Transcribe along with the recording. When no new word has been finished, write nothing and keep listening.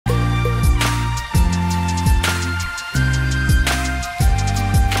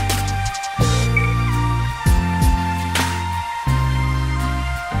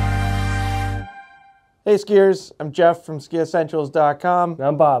Hey skiers, I'm Jeff from Skiessentials.com.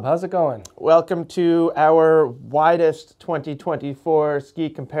 I'm Bob. How's it going? Welcome to our widest 2024 ski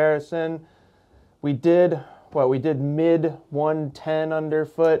comparison. We did mid 110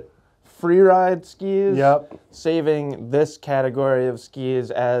 underfoot freeride skis. Yep. Saving this category of skis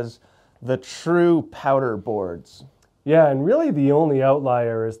as the true powder boards. Yeah, and really the only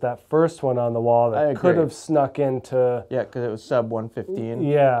outlier is that first one on the wall that could have snuck into... Yeah, because it was sub 115.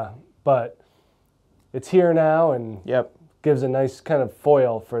 Yeah, but it's here now and gives a nice kind of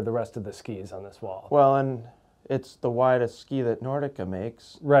foil for the rest of the skis on this wall. Well, and it's the widest ski that Nordica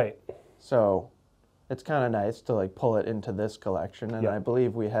makes. Right. So it's kind of nice to like pull it into this collection. And I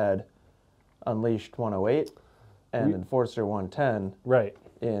believe we had Unleashed 108 and Enforcer 110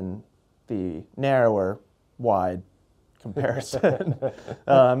 in the narrower, wide comparison.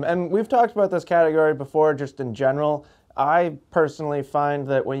 And we've talked about this category before just in general. I personally find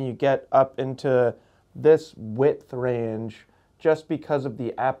that when you get up into this width range, just because of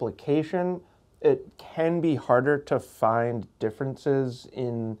the application, it can be harder to find differences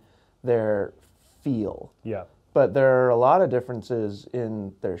in their feel. Yeah. But there are a lot of differences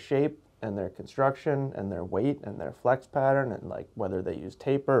in their shape and their construction and their weight and their flex pattern and like whether they use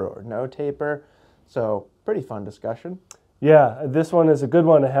taper or no taper. So pretty fun discussion. Yeah, this one is a good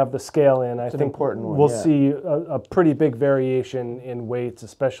one to have the scale in. I think important one, we'll see a pretty big variation in weights,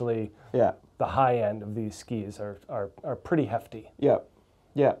 especially the high end of these skis are pretty hefty. Yeah.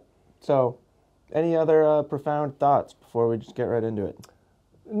 So any other profound thoughts before we just get right into it?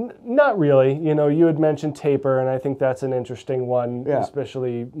 Not really. You know, you had mentioned taper, and I think that's an interesting one,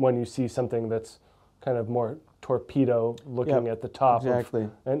 especially when you see something that's kind of more torpedo looking at the top of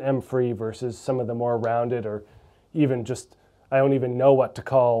an M-Free versus some of the more rounded or even just, I don't even know what to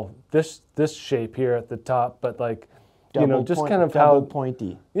call this shape here at the top, but like, you know, just kind of how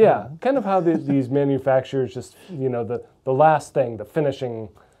pointy. Yeah, kind of how these manufacturers just, you know, the last thing, the finishing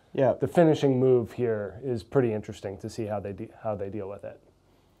move here is pretty interesting to see how they deal with it.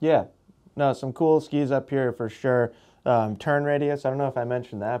 Yeah, no, some cool skis up here for sure. Turn radius, I don't know if I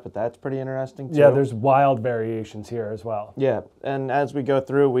mentioned that, but that's pretty interesting too. Yeah, there's wild variations here as well. Yeah, and as we go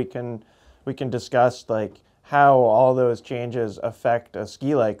through, we can discuss like how all those changes affect a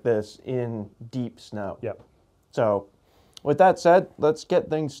ski like this in deep snow. Yep. So with that said, let's get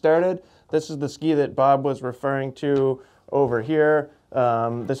things started. This is the ski that Bob was referring to over here.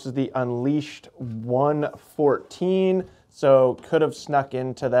 This is the Unleashed 114. So could have snuck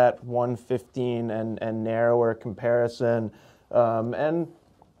into that 115 and narrower comparison. And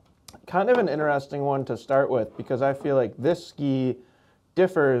kind of an interesting one to start with because I feel like this ski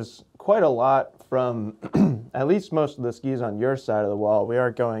differs quite a lot from at least most of the skis on your side of the wall. We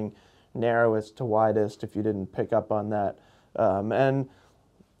are going narrowest to widest if you didn't pick up on that. And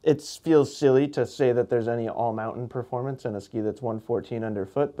it feels silly to say that there's any all-mountain performance in a ski that's 114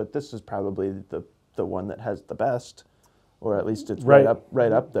 underfoot, but this is probably the one that has the best. Or at least it's right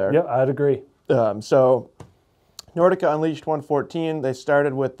up there. Yeah, I'd agree. So Nordica Unleashed 114, they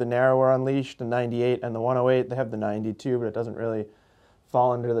started with the narrower Unleashed, the 98 and the 108. They have the 92, but it doesn't really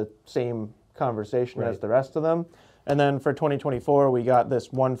fall under the same conversation as the rest of them. And then for 2024, we got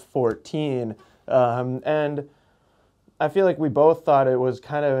this 114. And I feel like we both thought it was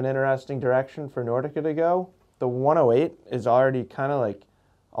kind of an interesting direction for Nordica to go. The 108 is already kind of like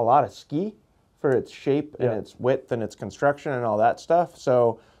a lot of ski for its shape and its width and its construction and all that stuff.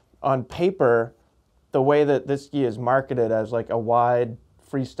 So on paper, the way that this ski is marketed as like a wide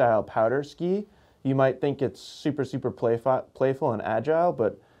freestyle powder ski, you might think it's super, super playful and agile,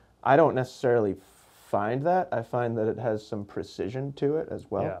 but I don't necessarily find that. I find that it has some precision to it as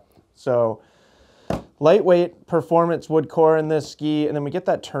well. Yeah. So lightweight performance wood core in this ski, and then we get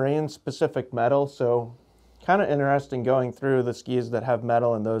that terrain-specific metal, so kind of interesting going through the skis that have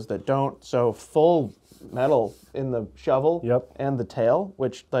metal and those that don't. So full metal in the shovel and the tail,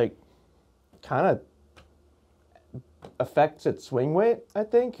 which like kind of affects its swing weight, I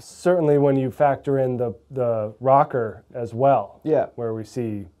think. Certainly when you factor in the rocker as well. Yeah. Where we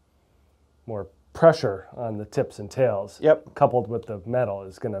see more pressure on the tips and tails. Yep. Coupled with the metal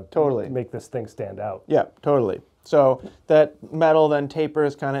is going to make this thing stand out. Yeah, totally. So that metal then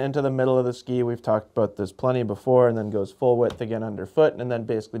tapers kind of into the middle of the ski. We've talked about this plenty before, and then goes full width again underfoot, and then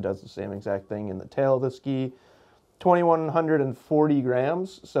basically does the same exact thing in the tail of the ski. 2,140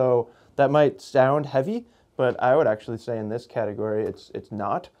 grams, so that might sound heavy, but I would actually say in this category it's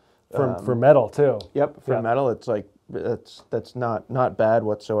not. For metal too. Yep, for metal it's like that's not bad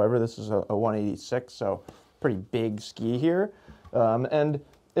whatsoever. This is a 186, so pretty big ski here, and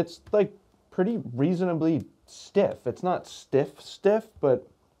it's like pretty reasonably stiff. It's not stiff, but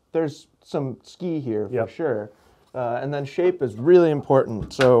there's some ski here for sure. And then shape is really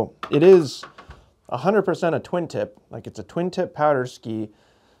important. So it is 100% a twin tip. Like it's a twin tip powder ski.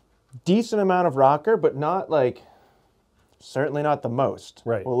 Decent amount of rocker, but not like, certainly not the most.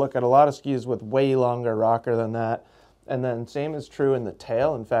 Right. We'll look at a lot of skis with way longer rocker than that. And then same is true in the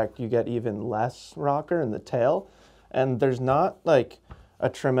tail. In fact, you get even less rocker in the tail. And there's not like a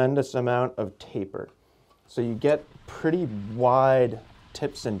tremendous amount of taper. So you get pretty wide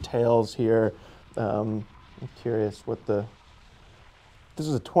tips and tails here. I'm curious what this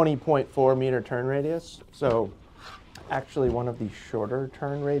is a 20.4 meter turn radius. So actually one of the shorter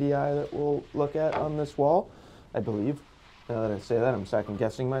turn radii that we'll look at on this wall, I believe. Now that I say that, I'm second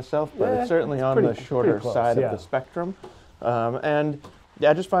guessing myself, but it's certainly on the shorter side of the spectrum. And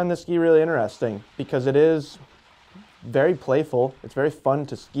I just find this ski really interesting because it is very playful. It's very fun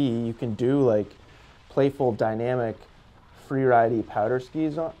to ski. You can do like playful, dynamic, free-ridey powder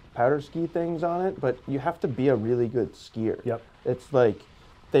ski things on it, but you have to be a really good skier. Yep. It's like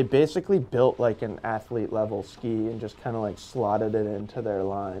they basically built like an athlete level ski and just kind of like slotted it into their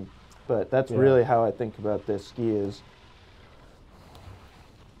line. But that's really how I think about this ski is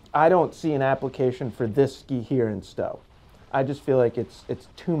I don't see an application for this ski here in Stowe. I just feel like it's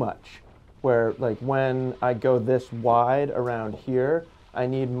too much. Where like when I go this wide around here, I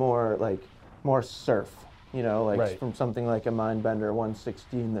need more surf, you know, like from something like a Mindbender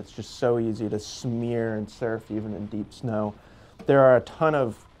 116 that's just so easy to smear and surf even in deep snow. There are a ton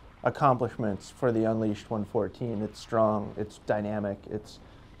of accomplishments for the Unleashed 114. It's strong, it's dynamic, it's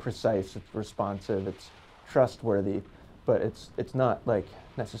precise, it's responsive, it's trustworthy, but it's not like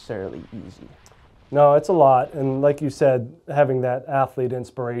necessarily easy. No, it's a lot, and like you said, having that athlete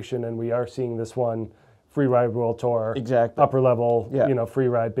inspiration, and we are seeing this one, free ride World Tour, upper level, you know, free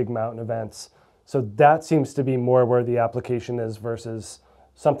ride big mountain events. So that seems to be more where the application is versus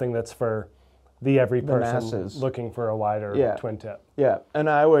something that's for the every person looking for a wider twin tip. Yeah, and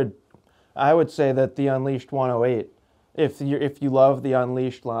I would say that the Unleashed 108, if you love the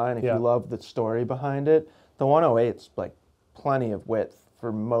Unleashed line, if you love the story behind it, the 108's like plenty of width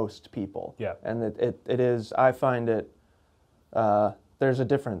for most people. Yeah. And it is, I find it, there's a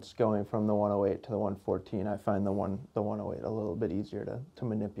difference going from the 108 to the 114. I find the 108 a little bit easier to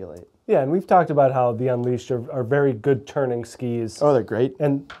manipulate. Yeah, and we've talked about how the Unleashed are very good turning skis. Oh, they're great.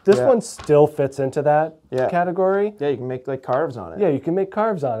 And this one still fits into that category. Yeah, you can make like carves on it. Yeah, you can make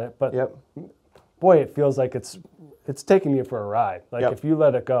carves on it, but boy, it feels like it's taking you for a ride. Like if you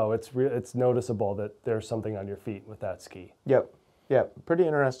let it go, it's noticeable that there's something on your feet with that ski. Yep. Yeah, pretty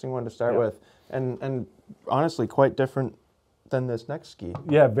interesting one to start with, and honestly quite different than this next ski.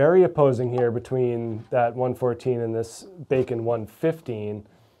 Yeah, very opposing here between that 114 and this Bacon 115.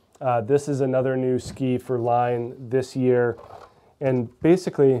 This is another new ski for Line this year, and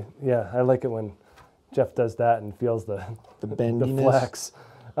basically, I like it when Jeff does that and feels the flex.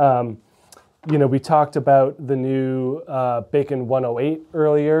 You know, we talked about the new Bacon 108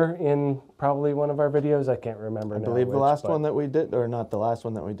 earlier in probably one of our videos. I can't remember now. I believe the last one that we did, or not the last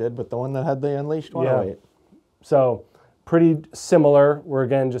one that we did, but the one that had the Unleashed 108. Yeah. So pretty similar. We're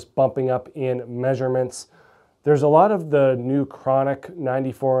again just bumping up in measurements. There's a lot of the new Chronic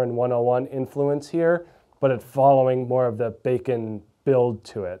 94 and 101 influence here, but it's following more of the Bacon build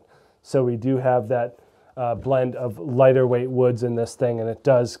to it. So we do have that blend of lighter weight woods in this thing, and it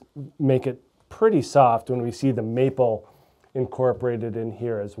does make it pretty soft when we see the maple incorporated in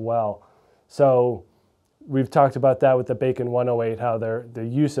here as well. So we've talked about that with the Bacon 108, how the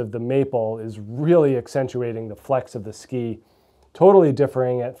use of the maple is really accentuating the flex of the ski, totally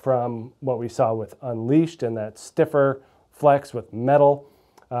differing it from what we saw with Unleashed and that stiffer flex with metal.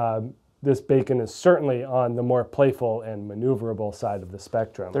 This Bacon is certainly on the more playful and maneuverable side of the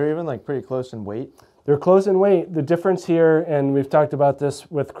spectrum. They're even like pretty close in weight. They're close in weight. The difference here, and we've talked about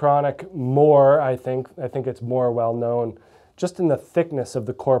this with Chronic more, I think it's more well known, just in the thickness of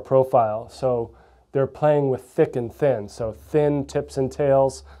the core profile. So they're playing with thick and thin. So thin tips and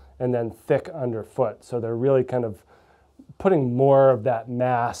tails, and then thick underfoot. So they're really kind of putting more of that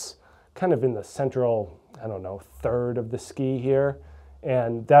mass kind of in the central, I don't know, third of the ski here.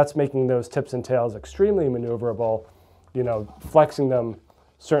 And that's making those tips and tails extremely maneuverable. You know, flexing them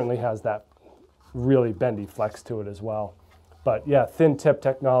certainly has that really bendy flex to it as well. But yeah, thin tip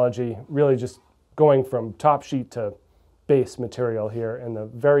technology, really just going from top sheet to base material here in the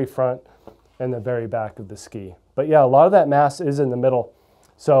very front and the very back of the ski. But yeah, a lot of that mass is in the middle.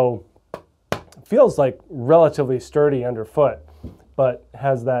 So it feels like relatively sturdy underfoot, but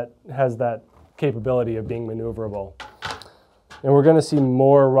has that capability of being maneuverable. And we're gonna see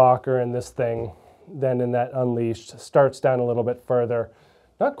more rocker in this thing than in that Unleashed. Starts down a little bit further.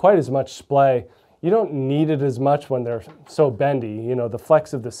 not quite as much splay. You don't need it as much when they're so bendy. You know, the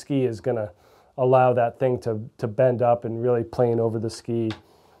flex of the ski is going to allow that thing to bend up and really plane over the ski.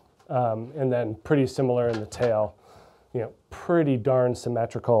 And then pretty similar in the tail. You know, pretty darn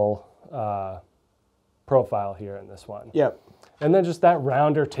symmetrical profile here in this one. Yep. And then just that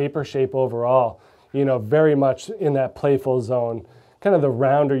rounder taper shape overall, you know, very much in that playful zone. Kind of the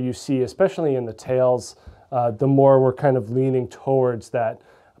rounder you see, especially in the tails, the more we're kind of leaning towards that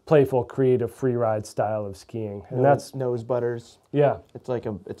playful, creative freeride style of skiing. And that's nose butters. Yeah. It's like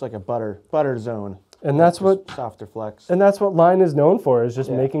a butter zone. And that's what softer flex. And that's what Line is known for, is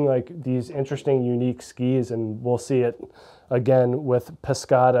just making like these interesting, unique skis, and we'll see it again with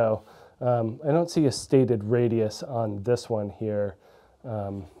Pescado. I don't see a stated radius on this one here,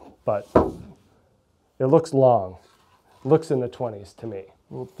 but it looks long. It looks in the 20s to me.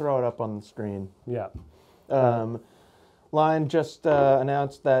 We'll throw it up on the screen. Yeah. Line just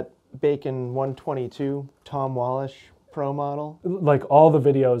announced that Bacon 122 Tom Wallish Pro model. Like all the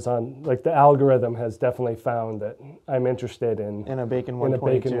videos on, like the algorithm has definitely found that I'm interested in a Bacon 122. In a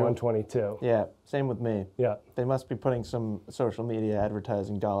Bacon 122. Yeah, same with me. Yeah. They must be putting some social media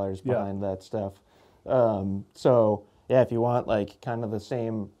advertising dollars behind that stuff. So yeah, if you want like kind of the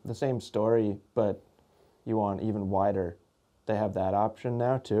same story, but you want even wider, they have that option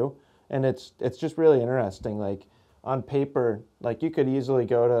now too. And it's just really interesting. Like on paper, like you could easily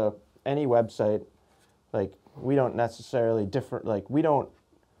go to any website. Like we don't necessarily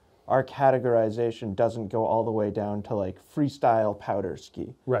our categorization doesn't go all the way down to like freestyle powder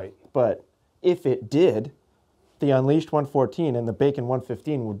ski. Right. But if it did, the Unleashed 114 and the Bacon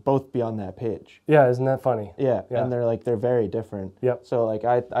 115 would both be on that page. Yeah, isn't that funny? Yeah, and they're very different. Yep. So like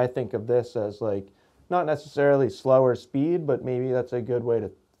I think of this as like not necessarily slower speed, but maybe that's a good way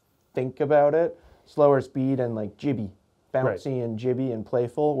to think about it. Slower speed and like jibby, bouncy and jibby and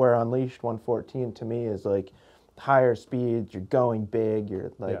playful, where Unleashed 114 to me is like higher speeds, you're going big,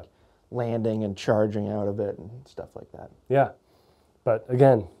 you're like landing and charging out of it and stuff like that. Yeah. But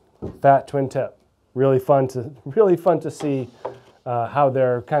again, fat twin tip. Really fun to see how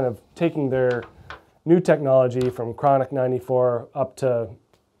they're kind of taking their new technology from Chronic 94 up to,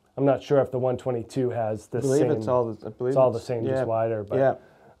 I'm not sure if the 122 has the same. It's all the same, just wider. But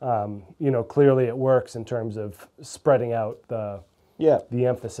you know, clearly it works in terms of spreading out the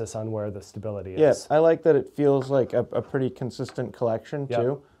emphasis on where the stability is. Yeah, I like that it feels like a pretty consistent collection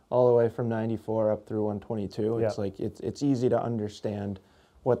too, all the way from 94 up through 122. It's like it's easy to understand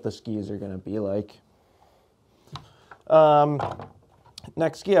what the skis are going to be like.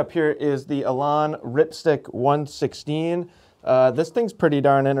 Next ski up here is the Elan Ripstick 116. This thing's pretty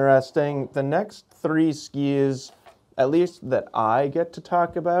darn interesting. The next three skis, at least that I get to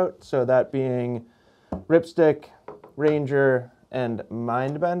talk about, so that being Ripstick, Ranger, and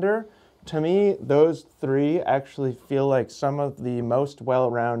Mindbender, to me, those three actually feel like some of the most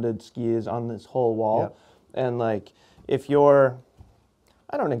well-rounded skis on this whole wall. Yeah. And like, if you're,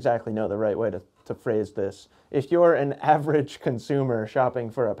 I don't exactly know the right way to phrase this. If you're an average consumer shopping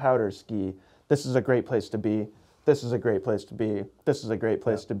for a powder ski, this is a great place to be. This is a great place to be. This is a great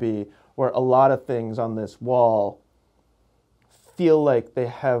place to be, where a lot of things on this wall feel like they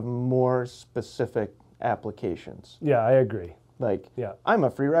have more specific applications. Yeah, I agree. Like, I'm a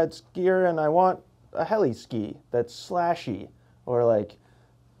freeride skier and I want a heli ski that's slashy. Or like,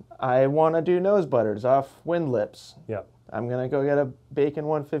 I want to do nose butters off wind lips. Yeah. I'm going to go get a Bacon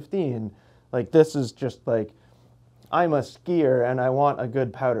 115. Like, this is just like, I'm a skier and I want a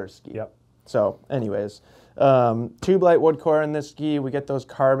good powder ski. Yep. So, anyways, tube light wood core in this ski. We get those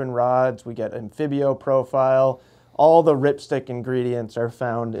carbon rods. We get amphibio profile. All the Ripstick ingredients are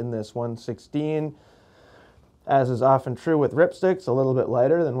found in this 116. As is often true with Ripsticks, a little bit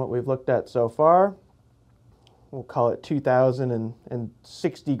lighter than what we've looked at so far. We'll call it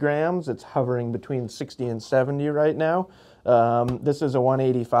 2,060 grams. It's hovering between 60 and 70 right now. This is a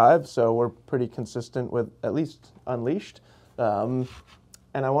 185, so we're pretty consistent with at least Unleashed. And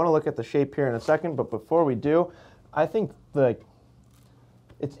I want to look at the shape here in a second, but before we do, I think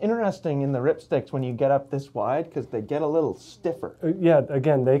it's interesting in the Ripsticks when you get up this wide because they get a little stiffer. Yeah,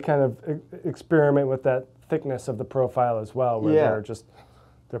 again, they kind of experiment with that thickness of the profile as well, where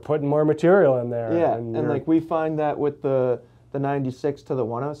they're putting more material in there. Yeah, and like we find that with the 96 to the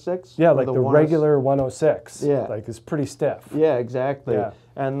 106. Yeah, like the regular 106. Yeah, like it's pretty stiff. Yeah, exactly. Yeah.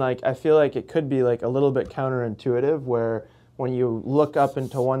 And like I feel like it could be like a little bit counterintuitive, where when you look up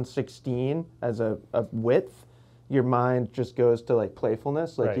into 116 as a width, your mind just goes to like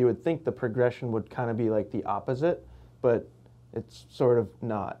playfulness. Like you would think the progression would kind of be like the opposite, but it's sort of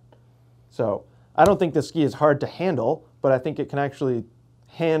not. So I don't think the ski is hard to handle, but I think it can actually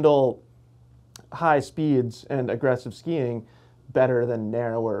handle high speeds and aggressive skiing better than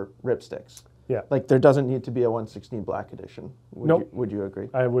narrower ripsticks. Yeah. Like there doesn't need to be a 116 Black Edition. Would you agree?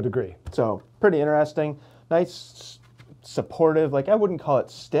 I would agree. So pretty interesting. Nice, supportive. Like I wouldn't call it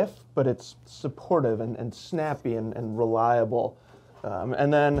stiff, but it's supportive and snappy and reliable.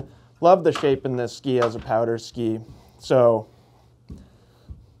 And then love the shape in this ski as a powder ski. So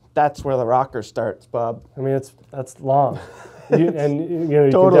that's where the rocker starts, Bob. I mean, that's long. You can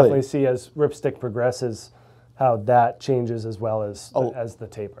definitely see as Ripstick progresses how that changes as well as the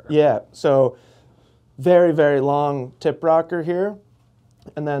taper. Yeah, so very, very long tip rocker here.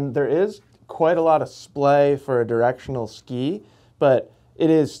 And then there is quite a lot of splay for a directional ski, but it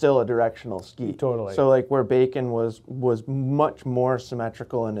is still a directional ski. Totally. So like where Bacon was much more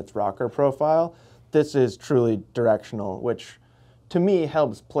symmetrical in its rocker profile, this is truly directional, which to me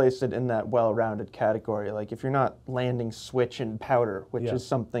helps place it in that well-rounded category. Like if you're not landing switch and powder, which is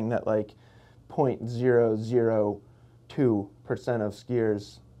something that like 0.002% of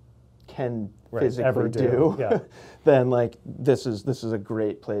skiers can physically do, then like this is a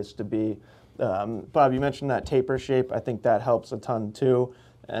great place to be. Bob, you mentioned that taper shape. I think that helps a ton too.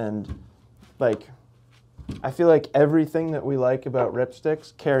 And like, I feel like everything that we like about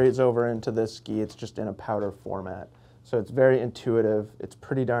ripsticks carries over into this ski. It's just in a powder format. So it's very intuitive. It's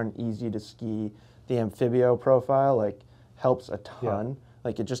pretty darn easy to ski. The amphibio profile like helps a ton. Yeah.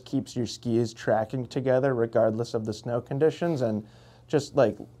 Like it just keeps your skis tracking together regardless of the snow conditions, and just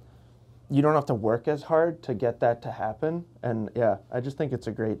like you don't have to work as hard to get that to happen. And yeah, I just think it's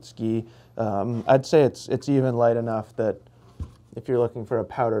a great ski. I'd say it's even light enough that if you're looking for a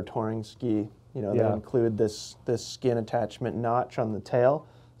powder touring ski, you know, they include this skin attachment notch on the tail,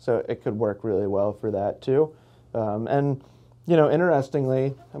 so it could work really well for that too. And you know,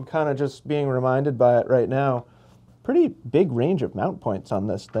 interestingly, I'm kind of just being reminded by it right now. Pretty big range of mount points on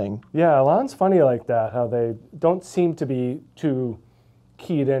this thing. Yeah, Elan's funny like that, how they don't seem to be too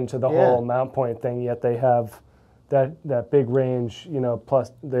keyed into the whole mount point thing, yet they have that big range, you know,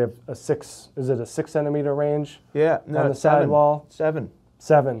 plus they have a 6 centimeter range? Yeah, no, on the sidewall? 7.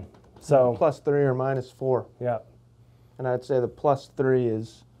 7. So +3 or -4. Yeah. And I'd say the +3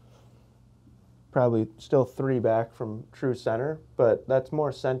 is probably still 3 back from true center, but that's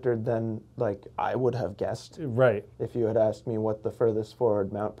more centered than like I would have guessed. Right. If you had asked me what the furthest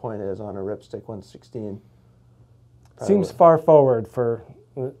forward mount point is on a Ripstick 116. Probably. Seems far forward for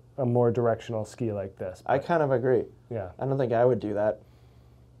a more directional ski like this. I kind of agree. Yeah. I don't think I would do that.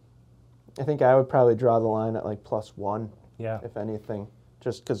 I think I would probably draw the line at like +1, if anything,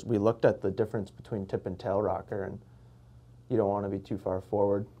 just because we looked at the difference between tip and tail rocker, and you don't want to be too far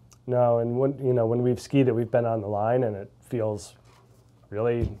forward. No, and when we've skied it, we've been on the line, and it feels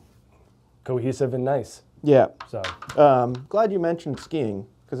really cohesive and nice. Yeah. So glad you mentioned skiing,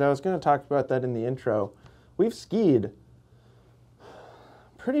 because I was going to talk about that in the intro. We've skied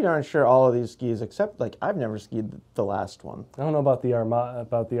pretty darn sure all of these skis, except like I've never skied the last one. I don't know about the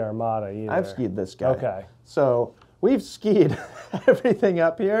Armada either. I've skied this guy. Okay. So we've skied everything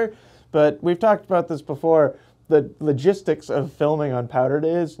up here, but we've talked about this before. The logistics of filming on powder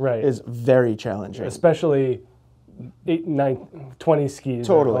days is very challenging. Especially 8, 9, 20 skis,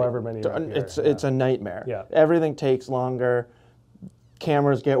 totally. Or however many are here. It's a nightmare. Yeah. Everything takes longer.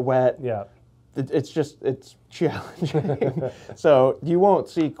 Cameras get wet. Yeah. It's challenging. So you won't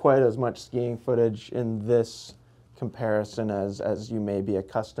see quite as much skiing footage in this comparison as you may be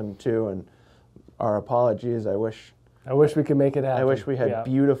accustomed to, and our apologies. I wish we could make it happen. I wish we had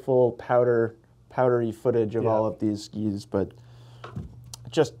beautiful powdery footage of all of these skis, but it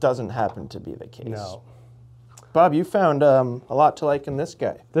just doesn't happen to be the case. No. Bob, you found a lot to like in this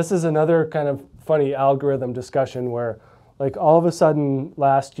guy. This is another kind of funny algorithm discussion where, like, all of a sudden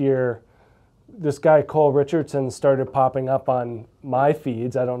last year, this guy Cole Richardson started popping up on my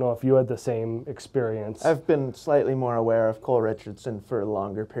feeds. I don't know if you had the same experience. I've been slightly more aware of Cole Richardson for a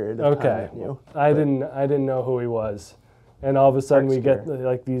longer period of time than you. I didn't know who he was. And all of a sudden we get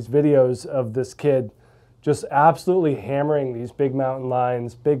like these videos of this kid just absolutely hammering these big mountain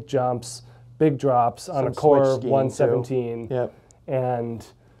lines, big jumps, big drops on a core 117. Yep. And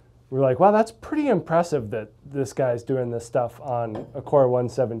we're like, wow, that's pretty impressive that this guy's doing this stuff on a core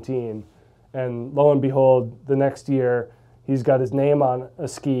 117. And lo and behold, the next year he's got his name on a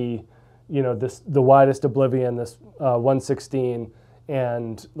ski, you know, the widest Oblivion, this 116,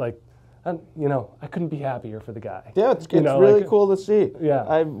 and like, you know, I couldn't be happier for the guy. Yeah, it's really cool to see. Yeah.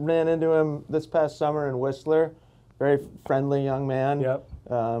 I ran into him this past summer in Whistler. Very friendly young man. Yep.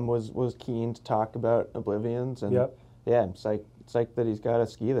 Was keen to talk about Oblivions. And yep. Yeah, it's like that he's got a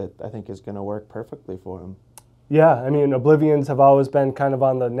ski that I think is going to work perfectly for him. Yeah, I mean, Oblivions have always been kind of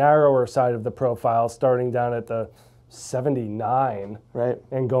on the narrower side of the profile, starting down at the 79, right,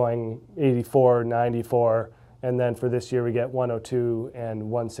 and going 84, 94, and then for this year we get 102 and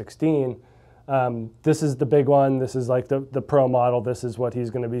 116. This is the big one. This is like the pro model. This is what he's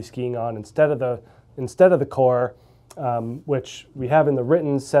going to be skiing on instead of the core, which we have in the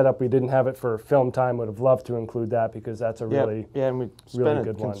written setup. We didn't have it for film time. Would have loved to include that because that's a really and we really spent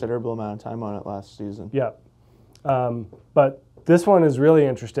good a considerable amount of time on it last season. Yeah, but this one is really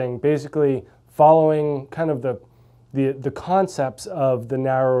interesting. Basically, following kind of the concepts of the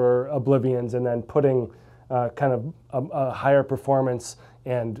narrower Oblivions, and then putting kind of a higher performance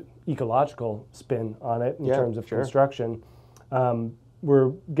and ecological spin on it in terms of construction. We're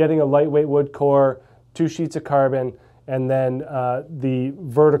getting a lightweight wood core, 2 sheets of carbon, and then the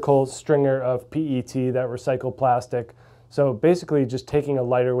vertical stringer of PET, that recycled plastic. So basically just taking a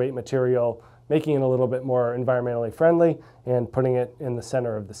lighter weight material, making it a little bit more environmentally friendly, and putting it in the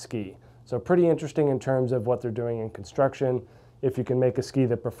center of the ski. So pretty interesting in terms of what they're doing in construction. If you can make a ski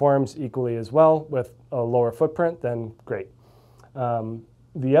that performs equally as well with a lower footprint, then great.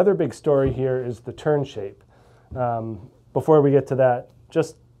 The other big story here is the turn shape. Before we get to that,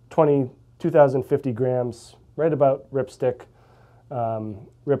 just 2,050 grams, right about Ripstick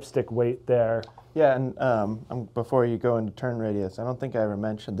weight there. Yeah, and before you go into turn radius, I don't think I ever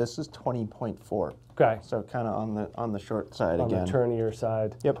mentioned, this is 20.4. Okay. So kind of on the short side on again. On the turnier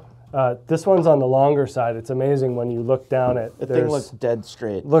side. Yep. This one's on the longer side. It's amazing when you look down it. The thing looks dead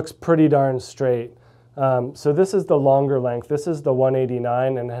straight. Looks pretty darn straight. So this is the longer length. This is the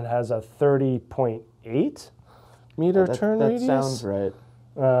 189, and it has a 30.8 meter turn radius. That sounds right.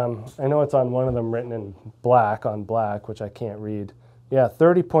 I know it's on one of them written in black on black, which I can't read. Yeah,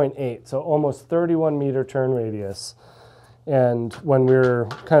 30.8, so almost 31 meter turn radius. And when we were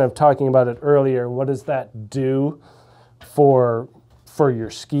kind of talking about it earlier, what does that do for your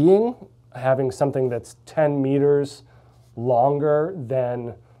skiing? Having something that's 10 meters longer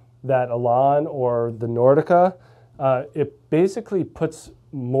than that Elan or the Nordica, it basically puts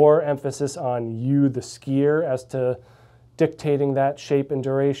more emphasis on you, the skier, as to dictating that shape and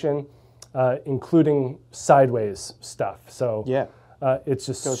duration, including sideways stuff. So yeah. It's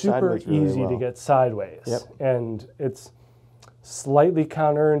just super easy to get sideways. Yep. And it's slightly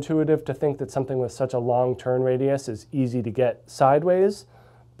counterintuitive to think that something with such a long turn radius is easy to get sideways,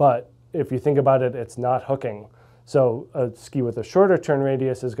 but if you think about it, it's not hooking. So a ski with a shorter turn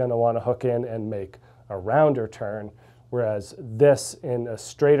radius is going to want to hook in and make a rounder turn, whereas this in a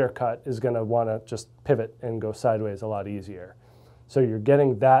straighter cut is going to want to just pivot and go sideways a lot easier. So you're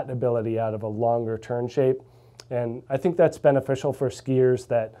getting that ability out of a longer turn shape. And I think that's beneficial for skiers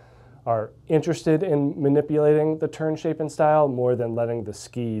that are interested in manipulating the turn shape and style more than letting the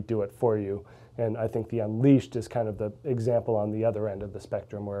ski do it for you. And I think the Unleashed is kind of the example on the other end of the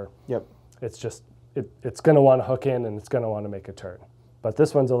spectrum where it's just, it's going to want to hook in and it's going to want to make a turn. But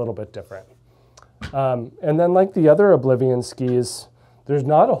this one's a little bit different. And then like the other Oblivion skis, there's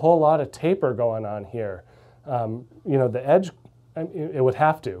not a whole lot of taper going on here. You know, the edge, it would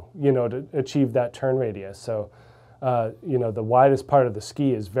have to, you know, to achieve that turn radius. So, you know, the widest part of the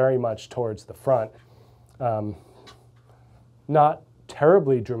ski is very much towards the front. Not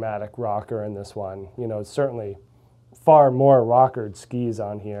terribly dramatic rocker in this one. You know, it's certainly far more rockered skis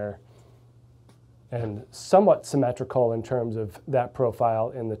on here, and somewhat symmetrical in terms of that profile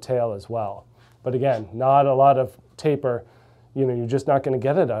in the tail as well. But again, not a lot of taper. You know, you're just not going to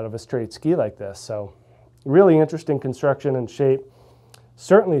get it out of a straight ski like this. So really interesting construction and shape.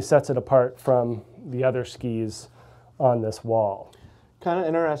 Certainly sets it apart from the other skis on this wall. Kind of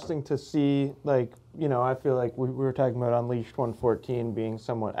interesting to see, like, you know, I feel like we were talking about Unleashed 114 being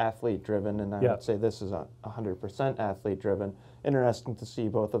somewhat athlete-driven, and I would say this is 100% athlete-driven. Interesting to see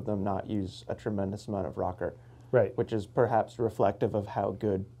both of them not use a tremendous amount of rocker, right? Which is perhaps reflective of how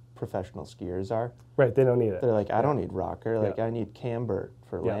good professional skiers are. Right, they don't need it. They're like, I don't need rocker, like I need camber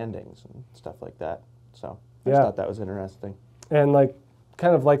for landings and stuff like that. So I just thought that was interesting. And like,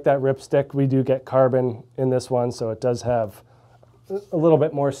 kind of like that Ripstick, we do get carbon in this one, so it does have a little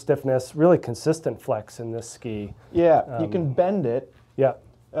bit more stiffness, really consistent flex in this ski. Yeah, you can bend it. Yeah.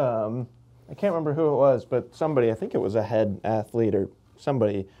 I can't remember who it was, but somebody, I think it was a head athlete or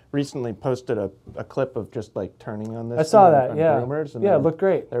somebody, recently posted a clip of just like turning on this. I saw that, groomers, and it looked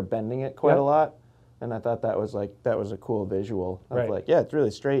great. They're bending it quite a lot, and I thought that was a cool visual. Of like, yeah, it's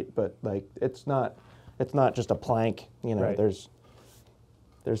really straight, but like it's not just a plank. You know,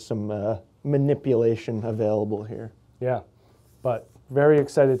 there's some manipulation available here. Yeah. But very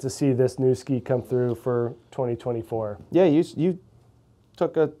excited to see this new ski come through for 2024. Yeah, you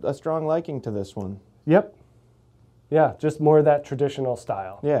took a strong liking to this one. Yep. Yeah, just more of that traditional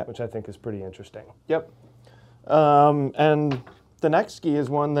style, yeah, which I think is pretty interesting. Yep. And the next ski is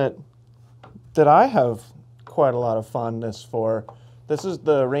one that I have quite a lot of fondness for. This is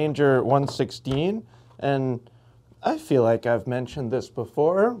the Ranger 116, and I feel like I've mentioned this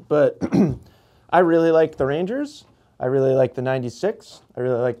before, but I really like the Rangers. I really like the 96. I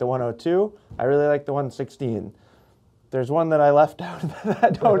really like the 102. I really like the 116. There's one that I left out that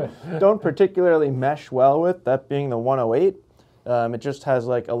I don't particularly mesh well with, that being the 108. It just has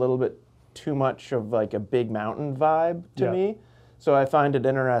like a little bit too much of like a big mountain vibe to me. So I find it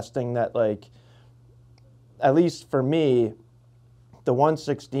interesting that, like, at least for me, the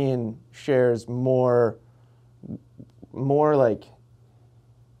 116 shares more like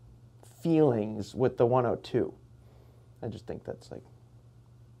feelings with the 102. I just think that's like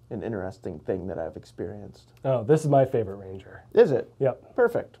an interesting thing that I've experienced. Oh, this is my favorite Ranger. Is it? Yep.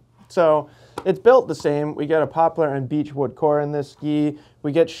 Perfect. So it's built the same. We get a poplar and beechwood core in this ski.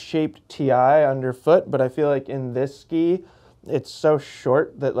 We get shaped TI underfoot, but I feel like in this ski, it's so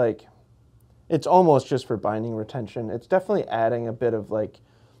short that, like, it's almost just for binding retention. It's definitely adding a bit of like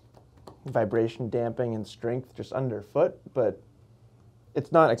vibration damping and strength just underfoot, but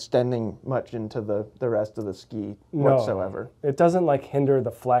it's not extending much into the rest of the ski whatsoever. It doesn't like hinder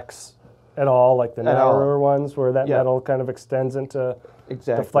the flex at all, like the narrower ones where that metal kind of extends into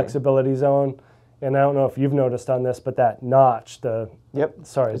the flexibility zone. And I don't know if you've noticed on this, but that notch,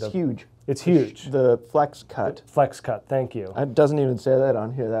 it's huge. It's huge. The flex cut. Flex cut, thank you. It doesn't even say that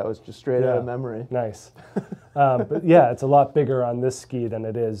on here. That was just straight out of memory. Nice. But yeah, it's a lot bigger on this ski than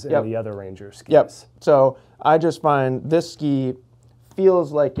it is in the other Ranger skis. Yep. So I just find this ski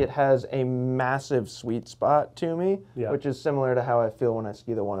feels like it has a massive sweet spot to me, which is similar to how I feel when I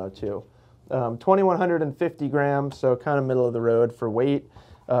ski the 102. 2,150 grams, so kind of middle of the road for weight,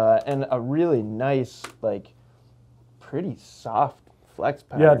 and a really nice, like, pretty soft flex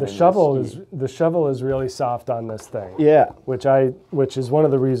pattern. Yeah, the shovel is really soft on this thing. Yeah, which is one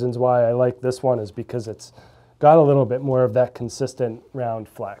of the reasons why I like this one, is because it's got a little bit more of that consistent round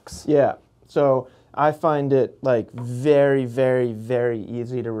flex. Yeah, so I find it like very, very, very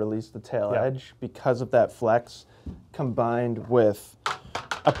easy to release the tail edge because of that flex, combined with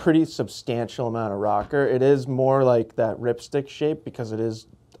a pretty substantial amount of rocker. It is more like that ripstick shape because it is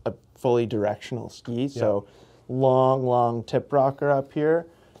a fully directional ski. So long tip rocker up here,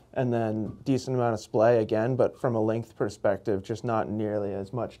 and then decent amount of splay again, but from a length perspective, just not nearly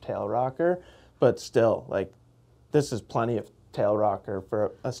as much tail rocker. But still, like, this is plenty of tail rocker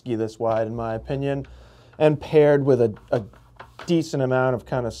for a ski this wide, in my opinion, and paired with a decent amount of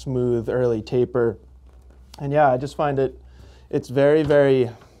kind of smooth early taper. And yeah, I just find it's very, very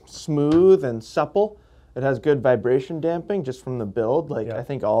smooth and supple. It has good vibration damping just from the build. Like, I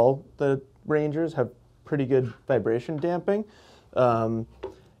think all the Rangers have pretty good vibration damping.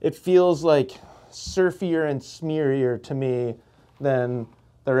 It feels like surfier and smearier to me than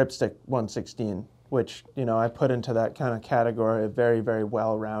the Ripstick 116, which, you know, I put into that kind of category of very, very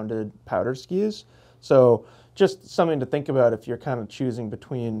well-rounded powder skis. So just something to think about if you're kind of choosing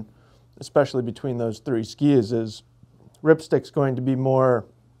between, especially between those three skis, is Ripstick's going to be more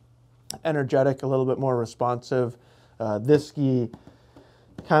energetic, a little bit more responsive. This ski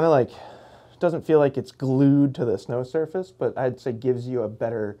kind of like doesn't feel like it's glued to the snow surface, but I'd say gives you a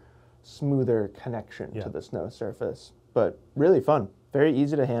better, smoother connection to the snow surface. But really fun, very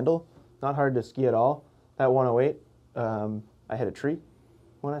easy to handle, not hard to ski at all. That 108, I hit a tree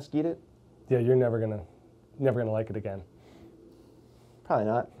when I skied it. Yeah, you're never gonna like it again. Probably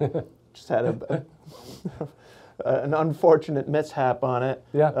not. Just had an unfortunate mishap on it.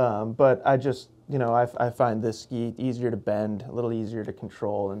 Yeah. But I just, you know, I find this ski easier to bend, a little easier to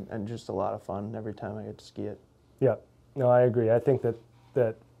control, and just a lot of fun every time I get to ski it. Yeah. No, I agree. I think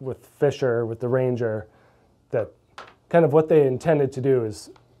that with Fischer, with the Ranger, that kind of what they intended to do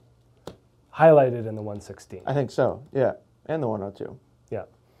is highlighted in the 116. I think so, yeah. And the 102. Yeah.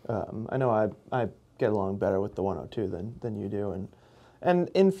 I know I get along better with the 102 than you do. And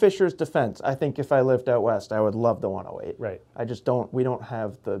in Fischer's defense, I think if I lived out west, I would love the 108. Right. I just we don't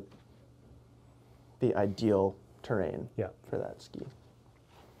have the ideal terrain for that ski.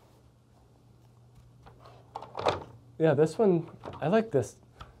 Yeah, this one, I like this.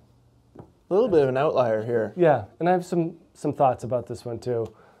 A little bit of an outlier here. Yeah, and I have some thoughts about this one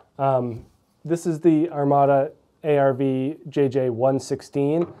too. This is the Armada ARV JJ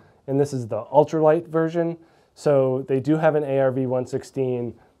 116, and this is the ultralight version. So they do have an ARV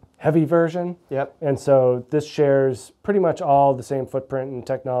 116 heavy version. Yep. And so this shares pretty much all the same footprint and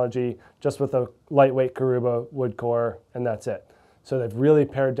technology, just with a lightweight Karuba wood core, and that's it. So they've really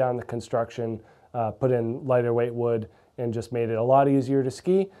pared down the construction. put in lighter weight wood, and just made it a lot easier to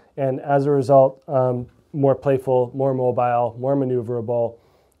ski. And as a result, more playful, more mobile, more maneuverable.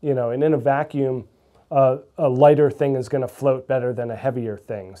 You know, and in a vacuum, a lighter thing is going to float better than a heavier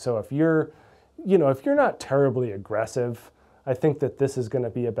thing. So if you're, you know, if you're not terribly aggressive, I think that this is going to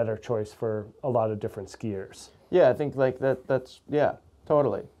be a better choice for a lot of different skiers. Yeah, I think like that's yeah,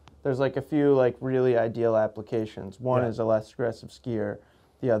 totally. There's like a few like really ideal applications. One is a less aggressive skier.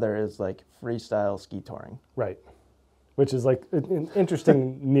 The other is like freestyle ski touring. Right. Which is like an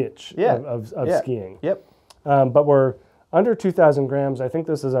interesting niche of skiing. Yep. But we're under 2,000 grams. I think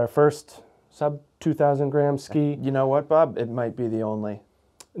this is our first sub 2,000 gram ski. You know what, Bob? It might be the only.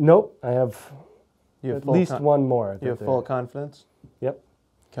 Nope. I have You have at least one more. You have full confidence? Yep.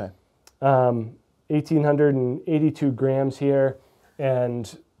 Okay. 1,882 grams here.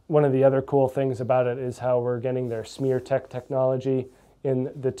 And one of the other cool things about it is how we're getting their smear technology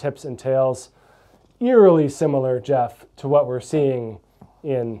in the tips and tails. Eerily similar, Jeff, to what we're seeing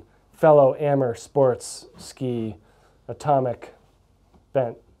in fellow Amer Sports ski Atomic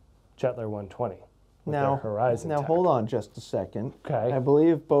Bent Chetler 120. Now, Horizon tech. hold on just a second. Okay. I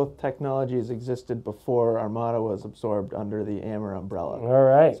believe both technologies existed before Armada was absorbed under the Amer umbrella. All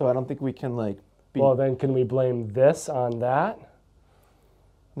right. So I don't think we can like be... Well, then can we blame this on that?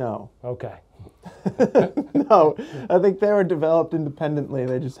 No. Okay. No, I think they were developed independently.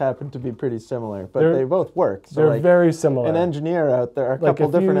 They just happen to be pretty similar, but they both work. So they're like very similar. An engineer out there, a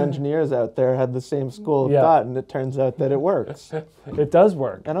couple different engineers out there had the same school of thought, and it turns out that it works. It does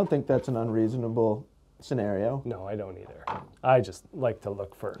work. I don't think that's an unreasonable scenario. No, I don't either. I just like to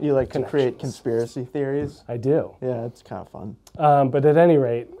look for You like to create conspiracy theories? I do. Yeah, it's kind of fun. But at any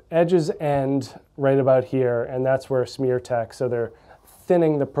rate, edges end right about here, and that's where smear tech, so they're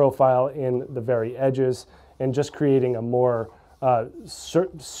thinning the profile in the very edges and just creating a more,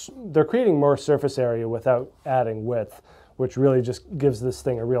 they're creating more surface area without adding width, which really just gives this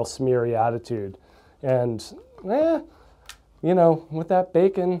thing a real smeary attitude. And, you know, with that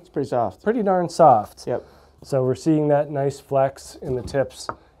bacon, it's pretty soft. Pretty darn soft. Yep. So we're seeing that nice flex in the tips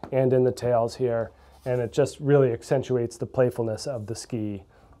and in the tails here, and it just really accentuates the playfulness of the ski,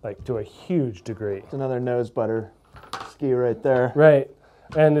 like to a huge degree. It's another nose butter ski right there. Right.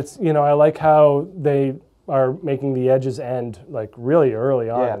 And it's, you know, I like how they are making the edges end like really early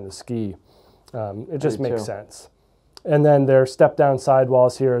on in the ski. It just makes sense. And then their step down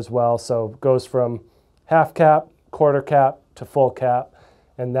sidewalls here as well. So it goes from half cap, quarter cap to full cap.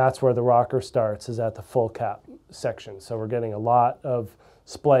 And that's where the rocker starts, is at the full cap section. So we're getting a lot of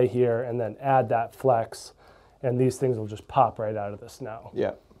splay here, and then add that flex. And these things will just pop right out of the snow.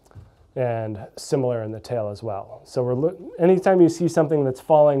 Yeah. And similar in the tail as well. So anytime you see something that's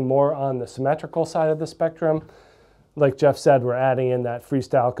falling more on the symmetrical side of the spectrum, like Jeff said, we're adding in that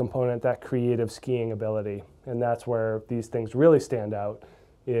freestyle component, that creative skiing ability. And that's where these things really stand out,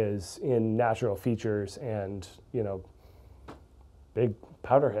 is in natural features and, you know, big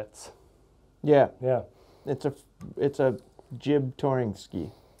powder hits. Yeah. Yeah. It's a jib touring ski.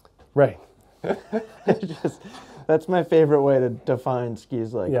 Right. That's my favorite way to define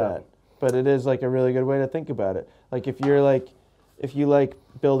skis like that. But it is like a really good way to think about it. Like if you like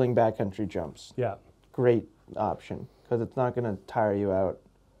building backcountry jumps, great option, because it's not going to tire you out.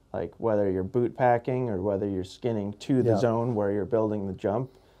 Like whether you're boot packing or whether you're skinning to the zone where you're building the jump,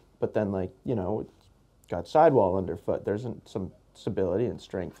 but then like, you know, it's got sidewall underfoot. There's some stability and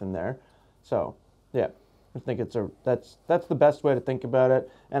strength in there. So yeah, I think that's the best way to think about it.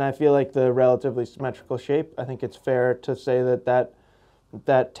 And I feel like the relatively symmetrical shape, I think it's fair to say that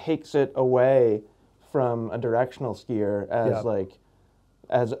takes it away from a directional skier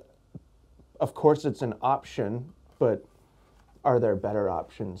as of course it's an option, but are there better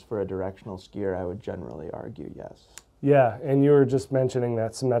options for a directional skier? I would generally argue yes. Yeah, and you were just mentioning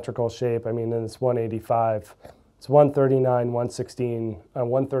that symmetrical shape. I mean, in this 185, it's 139, 116,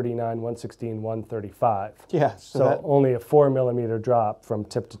 139, 116, 135. Yeah. So only a 4 millimeter drop from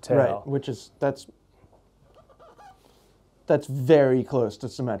tip to tail. Right, which is, that's very close to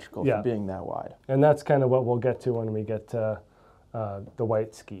symmetrical for being that wide. And that's kind of what we'll get to when we get to the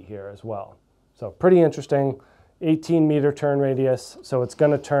white ski here as well. So pretty interesting. 18 meter turn radius, so it's going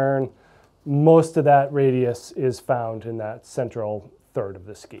to turn. Most of that radius is found in that central third of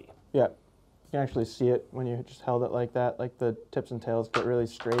the ski. Yeah. You can actually see it when you just held it like that, like the tips and tails get really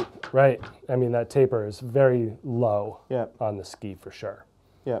straight. Right. I mean, that taper is very low on the ski for sure.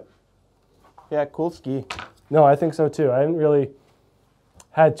 Yeah. Yeah, cool ski. No, I think so too. I haven't really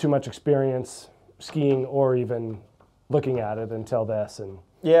had too much experience skiing or even looking at it until this. And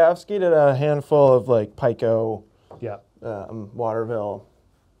yeah, I've skied at a handful of like Pico, Waterville,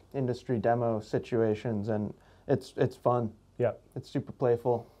 industry demo situations, and it's fun. Yeah, it's super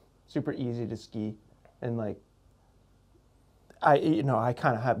playful, super easy to ski, and like I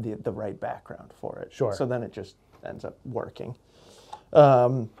kind of have the right background for it. Sure. So then it just ends up working.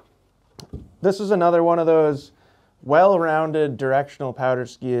 This is another one of those well-rounded directional powder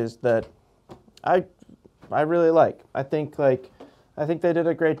skis that I really like. I think they did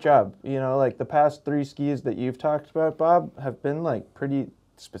a great job. You know, like the past 3 skis that you've talked about, Bob, have been like pretty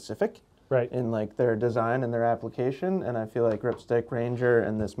specific, right, in like their design and their application. And I feel like Ripstick, Ranger,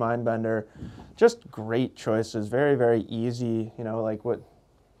 and this Mindbender, just great choices. Very, very easy. You know, like what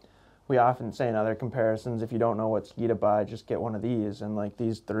we often say in other comparisons, if you don't know what ski to buy, just get one of these. And like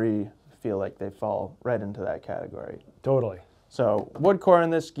these 3 feel like they fall right into that category. Totally. So wood core in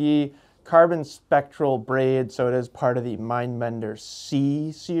this ski, carbon spectral braid, so it is part of the Mindbender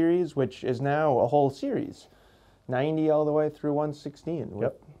C series, which is now a whole series, 90 all the way through 116,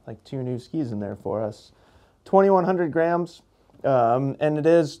 with like 2 new skis in there for us. 2,100 grams, and it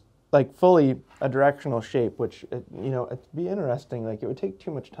is like fully a directional shape, which, you know, it'd be interesting. Like it would take too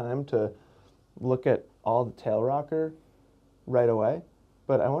much time to look at all the tail rocker right away.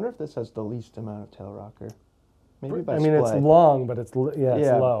 But I wonder if this has the least amount of tail rocker. Maybe by it's long, but it's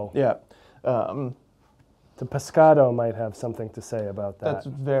low. Yeah. The Pescado might have something to say about that. That's a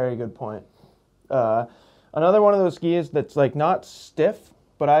very good point. Another one of those skis that's like not stiff,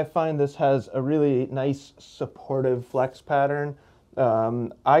 but I find this has a really nice supportive flex pattern.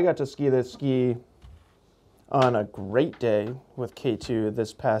 I got to ski this ski on a great day with K2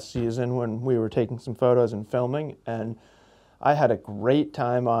 this past season when we were taking some photos and filming, and I had a great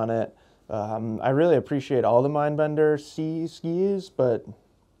time on it. I really appreciate all the Mindbender C skis, but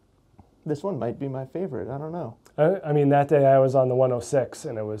this one might be my favorite. I don't know. I mean, that day I was on the 106,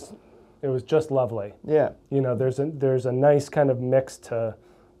 and it was just lovely. Yeah. You know, there's a nice kind of mix to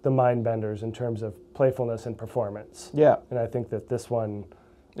the Mindbenders in terms of playfulness and performance. Yeah. And I think that this one,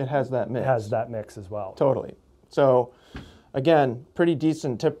 it has that mix. Has that mix as well. Totally. So, again, pretty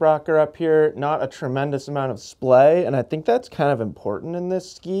decent tip rocker up here, not a tremendous amount of splay, and I think that's kind of important in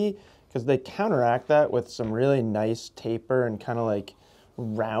this ski because they counteract that with some really nice taper and kind of like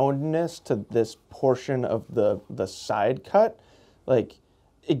roundness to this portion of the side cut. Like,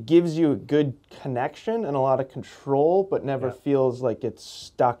 it gives you a good connection and a lot of control, but never feels like it's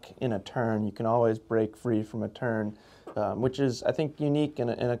stuck in a turn. You can always break free from a turn, which is, I think, unique and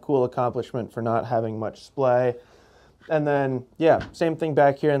a cool accomplishment for not having much splay. And then, yeah, same thing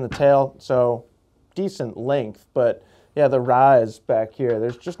back here in the tail. So decent length, but yeah, the rise back here,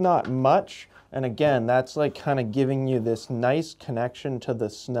 there's just not much. And again, that's like kind of giving you this nice connection to the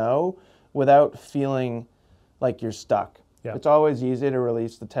snow without feeling like you're stuck. Yeah. It's always easy to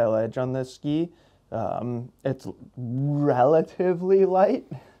release the tail edge on this ski. It's relatively light,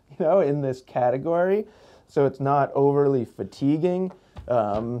 you know, in this category. So it's not overly fatiguing.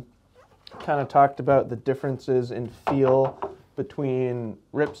 Kind of talked about the differences in feel between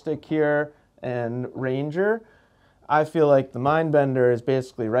Ripstick here and Ranger. I feel like the Mindbender is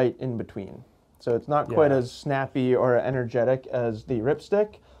basically right in between. So it's not quite as snappy or energetic as the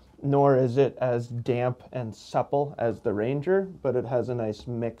Ripstick, nor is it as damp and supple as the Ranger, but it has a nice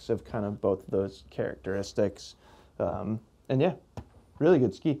mix of kind of both of those characteristics. And yeah, really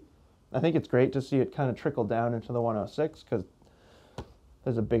good ski. I think it's great to see it kind of trickle down into the 106 because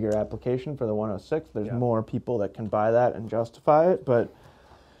there's a bigger application for the 106. There's more people that can buy that and justify it, but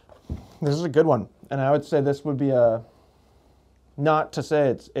this is a good one. And I would say this would be not to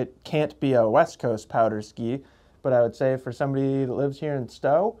say it can't be a West Coast powder ski, but I would say for somebody that lives here in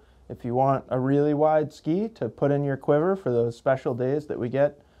Stowe, if you want a really wide ski to put in your quiver for those special days that we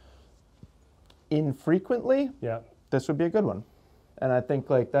get infrequently, this would be a good one. And I think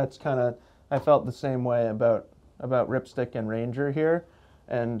like that's kind of, I felt the same way about Ripstick and Ranger here.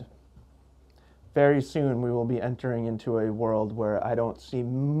 And very soon we will be entering into a world where I don't see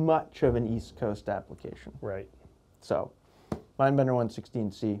much of an East Coast application. Right. So, Mindbender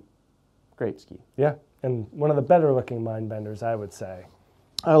 116C, great ski. Yeah, and one of the better looking Mindbenders, I would say.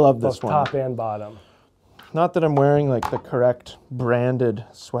 I love this one. Both top and bottom. Not that I'm wearing like the correct branded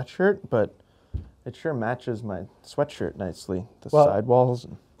sweatshirt, but it sure matches my sweatshirt nicely. The sidewalls.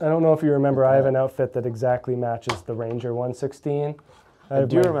 I don't know if you remember, I have an outfit that exactly matches the Ranger 116. I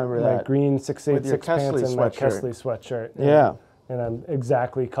do remember that. My green 686 pants and my Kesley sweatshirt. Yeah. And I'm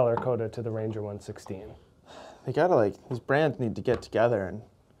exactly color coded to the Ranger 116. They gotta like, these brands need to get together and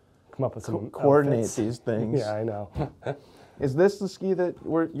come up with some coordinate outfits. These things. Yeah, I know. Is this the ski that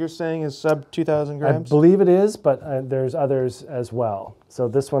you're saying is sub 2,000 grams? I believe it is, but there's others as well. So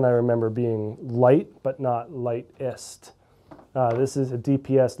this one I remember being light, but not lightest. This is a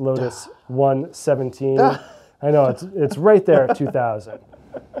DPS Lotus 117. I know, it's right there at 2,000.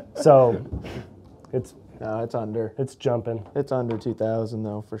 So it's... No, it's under. It's jumping. It's under 2,000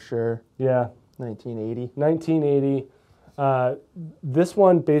 though, for sure. Yeah. 1980. 1980. This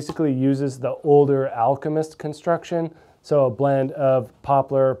one basically uses the older Alchemist construction. So a blend of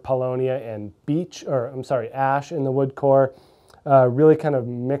poplar, paulownia, and ash in the wood core. Really kind of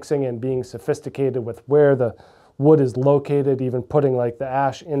mixing and being sophisticated with where the wood is located, even putting like the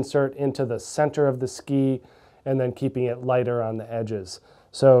ash insert into the center of the ski and then keeping it lighter on the edges.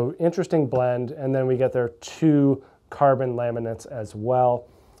 So interesting blend. And then we get their 2 carbon laminates as well,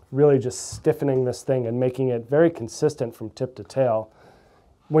 really just stiffening this thing and making it very consistent from tip to tail.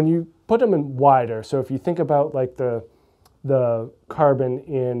 When you put them in wider, so if you think about like the carbon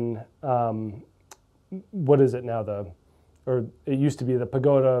in, what is it now, or it used to be the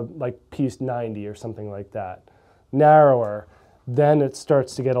Pagoda like piece 90 or something like that, narrower, then it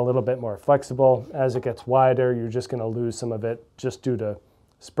starts to get a little bit more flexible. As it gets wider, you're just going to lose some of it just due to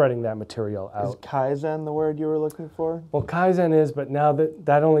spreading that material out. Is Kaizen the word you were looking for? Well, Kaizen is, but now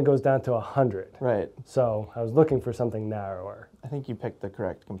that only goes down to 100. Right. So I was looking for something narrower. I think you picked the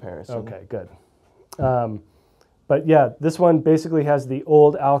correct comparison. Okay, good. But yeah, this one basically has the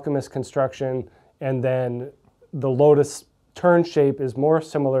old Alchemist construction, and then the Lotus turn shape is more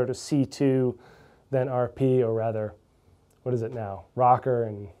similar to C2 than RP, or rather, what is it now? Rocker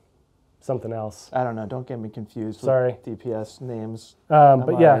and something else. I don't know. Don't get me confused. Sorry. With DPS names.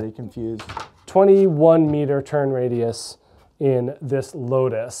 But yeah, already confused. 21 meter turn radius in this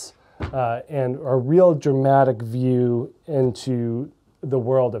Lotus, and a real dramatic view into the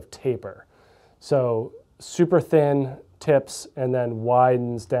world of taper. So super thin tips and then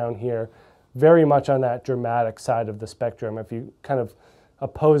widens down here, very much on that dramatic side of the spectrum. If you kind of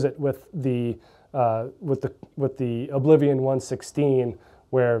oppose it with the Oblivion 116,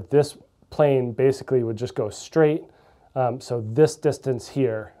 where this plane basically would just go straight. So this distance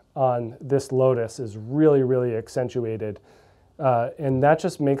here on this Lotus is really, really accentuated. And that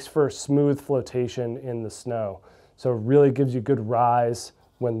just makes for smooth flotation in the snow. So it really gives you good rise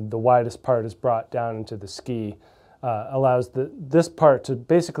when the widest part is brought down into the ski. Allows this part to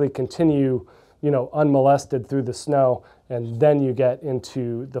basically continue, unmolested through the snow, and then you get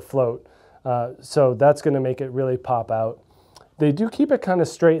into the float. So that's going to make it really pop out. They do keep it kind of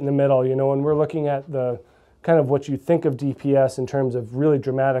straight in the middle. When we're looking at the kind of what you think of DPS in terms of really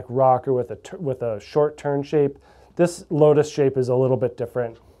dramatic rocker with a short turn shape, this Lotus shape is a little bit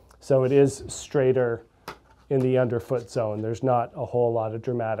different. So it is straighter in the underfoot zone. There's not a whole lot of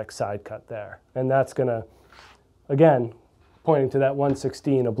dramatic side cut there. And that's going to, again, pointing to that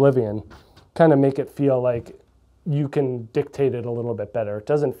 116 Oblivion, kind of make it feel like you can dictate it a little bit better. It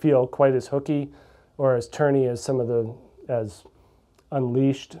doesn't feel quite as hooky or as turny as some of as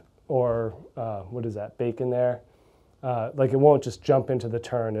Unleashed or what is that, Bacon there. Like it won't just jump into the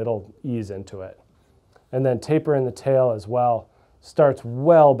turn, it'll ease into it. And then taper in the tail as well, starts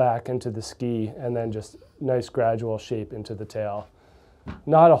well back into the ski and then just nice gradual shape into the tail.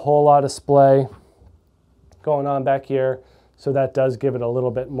 Not a whole lot of splay going on back here, so that does give it a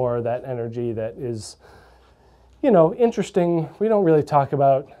little bit more of that energy that is, interesting. We don't really talk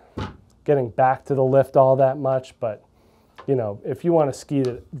about getting back to the lift all that much, but if you want a ski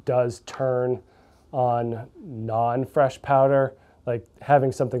that does turn on non-fresh powder, like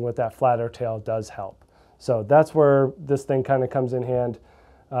having something with that flatter tail does help. So that's where this thing kind of comes in hand.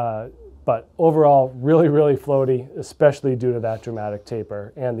 But overall, really, really floaty, especially due to that dramatic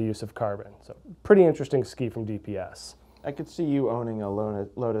taper and the use of carbon. So pretty interesting ski from DPS. I could see you owning a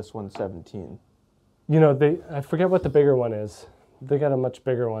Lotus 117. I forget what the bigger one is. They got a much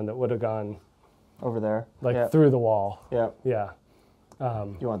bigger one that would have gone over there, through the wall. Yeah. Yeah.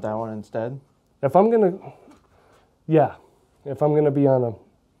 You want that one instead? If I'm gonna be on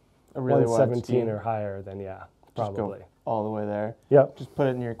a really 117 or higher, then yeah, probably. Just go all the way there. Yep. Just put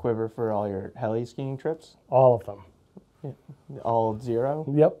it in your quiver for all your heli skiing trips. All of them. Yeah. All 0.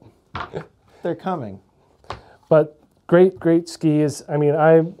 Yep. They're coming. But great skis. I mean,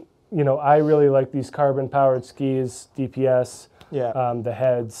 I really like these carbon-powered skis, DPS. Yeah. The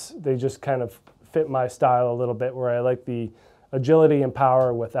heads, they just kind of fit my style a little bit, where I like the agility and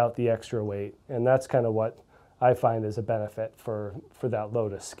power without the extra weight. And that's kind of what I find is a benefit for that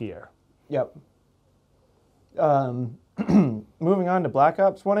Lotus skier. Yep. Moving on to Black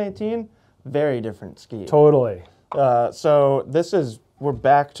Ops 118, very different ski. Totally. So we're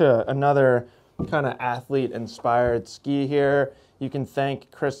back to another kind of athlete-inspired ski here. You can thank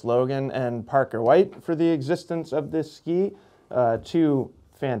Chris Logan and Parker White for the existence of this ski. Two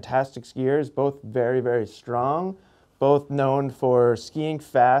fantastic skiers, both very, very strong, both known for skiing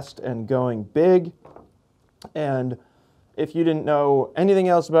fast and going big. And if you didn't know anything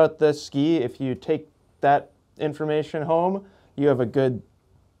else about this ski, if you take that information home, you have a good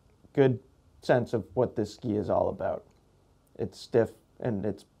sense of what this ski is all about. It's stiff and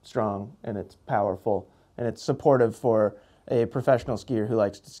it's strong and it's powerful and it's supportive for a professional skier who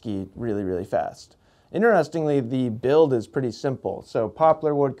likes to ski really, really fast. Interestingly, the build is pretty simple. So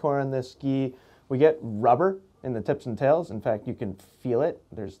poplar wood core in this ski. We get rubber in the tips and tails. In fact, you can feel it.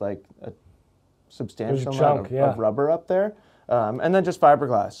 There's like a substantial amount of rubber up there. And then just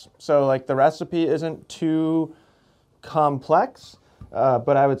fiberglass. So like the recipe isn't too complex,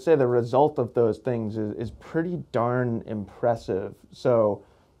 but I would say the result of those things is pretty darn impressive. So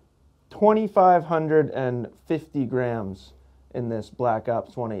 2,550 grams in this Black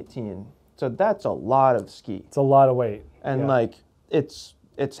Ops 118. So that's a lot of ski. It's a lot of weight. And like it's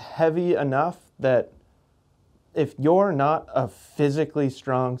heavy enough that if you're not a physically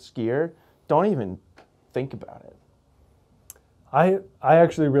strong skier, don't even think about it. I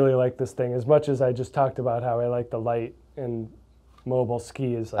actually really like this thing as much as I just talked about how I like the light and mobile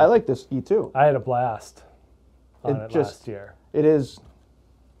skis. I like this ski too. I had a blast on it last year. It's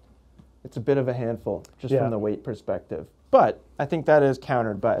a bit of a handful just from the weight perspective. But I think that is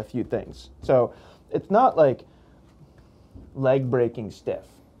countered by a few things. So it's not like leg breaking stiff,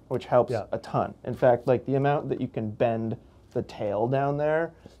 which helps a ton. In fact, like the amount that you can bend the tail down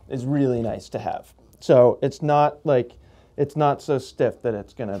there is really nice to have. So it's not so stiff that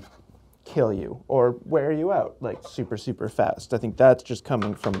it's gonna kill you or wear you out like super, super fast. I think that's just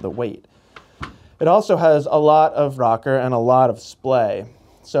coming from the weight. It also has a lot of rocker and a lot of splay.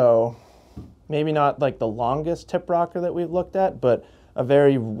 So maybe not like the longest tip rocker that we've looked at, but a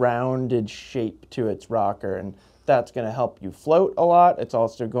very rounded shape to its rocker. And that's gonna help you float a lot. It's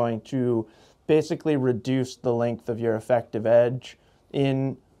also going to basically reduce the length of your effective edge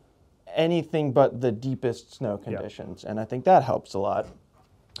in anything but the deepest snow conditions. And I think that helps a lot.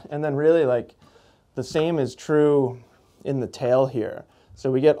 And then really like the same is true in the tail here.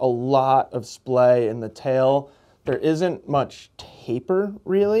 So we get a lot of splay in the tail. There isn't much taper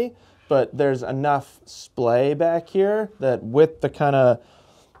really, but there's enough splay back here that with the kind of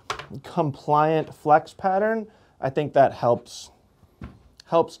compliant flex pattern, I think that helps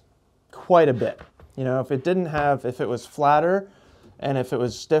quite a bit. You know, if it was flatter and if it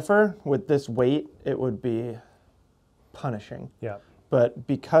was stiffer with this weight, it would be punishing. Yeah. But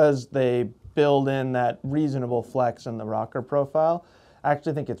because they build in that reasonable flex in the rocker profile, I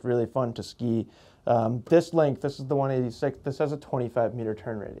actually think it's really fun to ski. This length, this is the 186, this has a 25-meter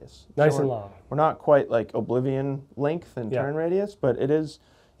turn radius. Nice and long. We're not quite like Oblivion length and turn radius, but it is,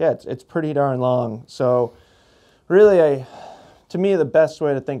 it's pretty darn long. So really, to me, the best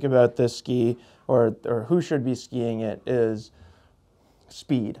way to think about this ski or who should be skiing it is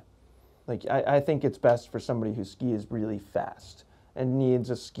speed. Like I think it's best for somebody who skis really fast and needs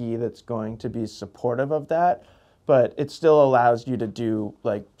a ski that's going to be supportive of that, but it still allows you to do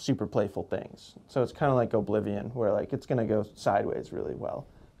like super playful things. So it's kind of like Oblivion, where like it's gonna go sideways really well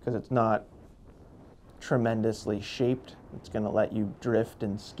because it's not tremendously shaped. It's gonna let you drift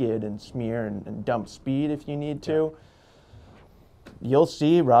and skid and smear and dump speed if you need to. You'll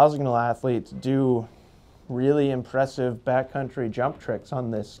see Rossignol athletes do really impressive backcountry jump tricks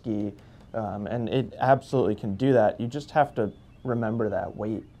on this ski, and it absolutely can do that. You just have to remember that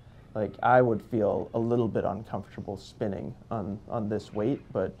weight. Like I would feel a little bit uncomfortable spinning on this weight,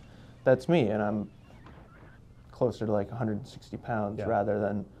 but that's me, and I'm closer to like 160 pounds rather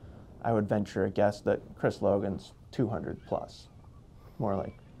than I would venture a guess that Chris Logan's 200 plus, more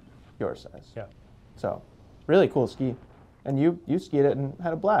like your size. Yeah. So really cool ski, and you skied it and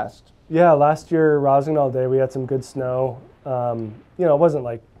had a blast. Yeah, last year Rossignol Day we had some good snow. You know, it wasn't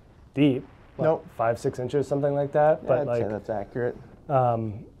like deep. Nope. 5-6 inches, something like that. But I'd say that's accurate.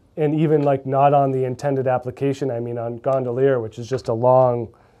 And even like not on the intended application, I mean on gondolier, which is just a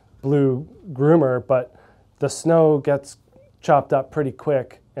long blue groomer, but the snow gets chopped up pretty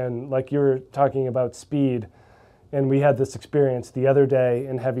quick. And like you were talking about speed, and we had this experience the other day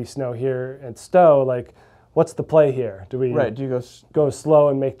in heavy snow here at Stowe, like what's the play here? Do we do you go slow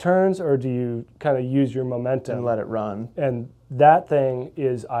and make turns, or do you kind of use your momentum? And let it run. And that thing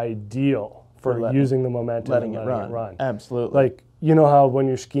is ideal for using the momentum letting and it run. Absolutely. Like, you know how when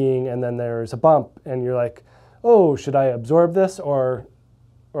you're skiing and then there's a bump and you're like, oh, should I absorb this or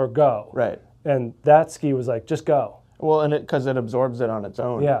go? Right. And that ski was like, just go. Well, and because it absorbs it on its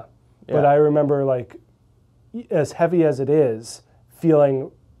own. Yeah. But I remember like, as heavy as it is,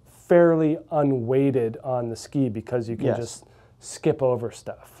 feeling fairly unweighted on the ski because you can just skip over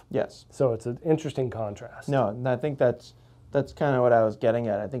stuff. Yes. So it's an interesting contrast. No, and I think that's kind of what I was getting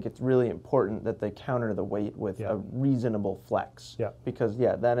at. I think it's really important that they counter the weight with a reasonable flex. Yeah. Because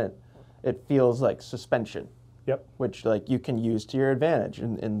then it feels like suspension. Yep. Which like you can use to your advantage,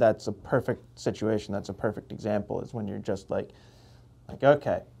 and that's a perfect situation. That's a perfect example is when you're just like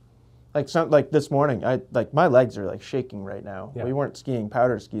okay, like this morning, my legs are like shaking right now. Yeah. We weren't skiing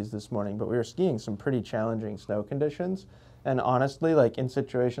powder skis this morning, but we were skiing some pretty challenging snow conditions. And honestly, like in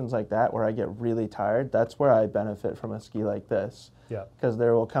situations like that where I get really tired, that's where I benefit from a ski like this. Yeah. Because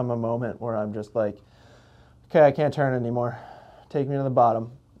there will come a moment where I'm just like, okay, I can't turn anymore. Take me to the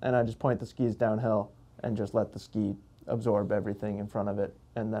bottom, and I just point the skis downhill and just let the ski absorb everything in front of it,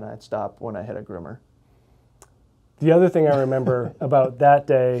 and then I'd stop when I hit a groomer. The other thing I remember about that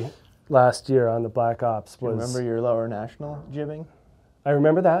day last year on the Black Ops was... Remember your lower national jibbing? I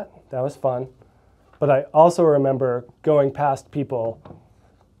remember that. That was fun. But I also remember going past people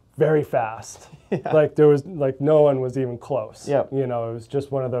very fast. Yeah. Like there was, like no one was even close. Yep. You know, it was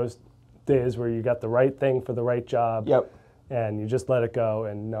just one of those days where you got the right thing for the right job. Yep. And you just let it go,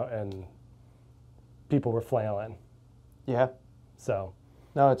 and people were flailing. Yeah. So.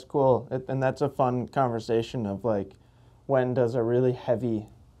 No, it's cool. And that's a fun conversation of like, when does a really heavy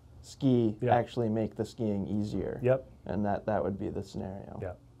ski actually make the skiing easier? Yep. And that would be the scenario.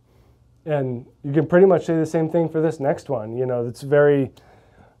 Yeah. And you can pretty much say the same thing for this next one. You know, it's very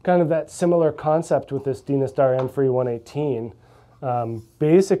kind of that similar concept with this Dynastar M-Free 118.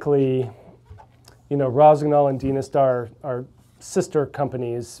 Basically, you know, Rossignol and Dynastar are sister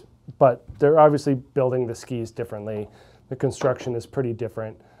companies, but they're obviously building the skis differently. The construction is pretty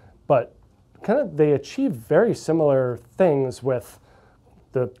different, but kind of they achieve very similar things with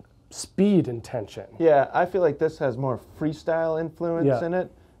the speed and tension. Yeah, I feel like this has more freestyle influence in it,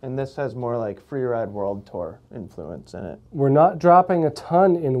 and this has more like Freeride World Tour influence in it. We're not dropping a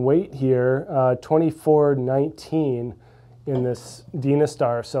ton in weight here, 24.19 in this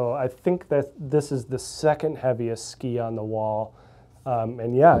Dynastar, so I think that this is the second heaviest ski on the wall.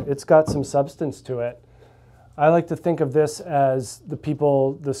 And yeah, it's got some substance to it. I like to think of this as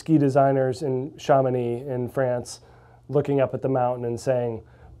the ski designers in Chamonix in France, looking up at the mountain and saying,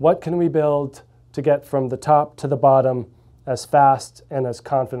 what can we build to get from the top to the bottom as fast and as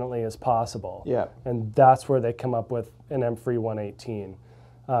confidently as possible? Yeah. And that's where they come up with an M-Free 118.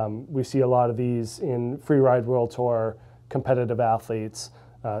 We see a lot of these in Freeride World Tour competitive athletes,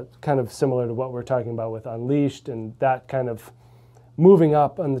 kind of similar to what we're talking about with Unleashed, and that kind of moving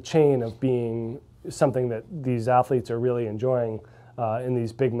up on the chain of being something that these athletes are really enjoying in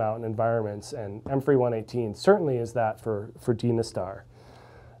these big mountain environments. And M-Free 118 certainly is that for Dynastar.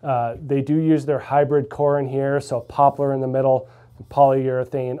 They do use their hybrid core in here, so poplar in the middle, and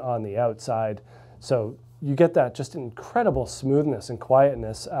polyurethane on the outside. So you get that just incredible smoothness and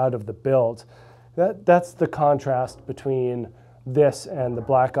quietness out of the build. That's the contrast between this and the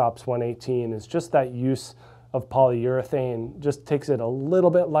Black Ops 118, is just that use of polyurethane just takes it a little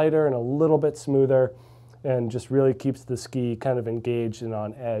bit lighter and a little bit smoother, and just really keeps the ski kind of engaged and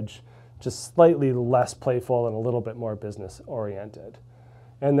on edge, just slightly less playful and a little bit more business oriented.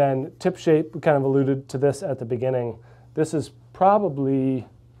 And then tip shape, we kind of alluded to this at the beginning. This is probably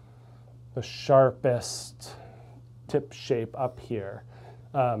the sharpest tip shape up here.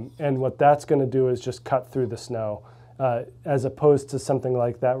 And what that's going to do is just cut through the snow, as opposed to something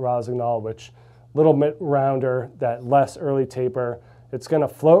like that Rossignol, which a little bit rounder, that less early taper. It's going to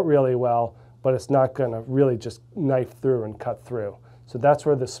float really well, but it's not going to really just knife through and cut through. So that's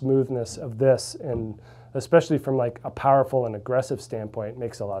where the smoothness of this, and especially from like a powerful and aggressive standpoint,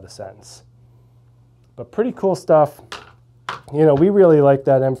 makes a lot of sense. But pretty cool stuff. You know, we really like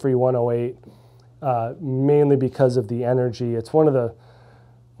that M-Free 108, mainly because of the energy. It's one of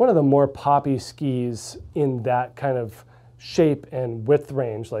the more poppy skis in that kind of shape and width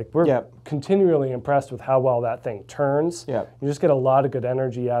range. Like we're continually impressed with how well that thing turns. You just get a lot of good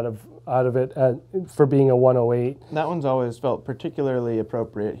energy out of it for being a 108. That one's always felt particularly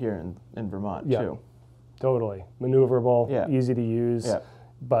appropriate here in Vermont too. Totally. Maneuverable, easy to use,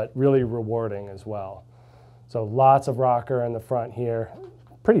 but really rewarding as well. So lots of rocker in the front here.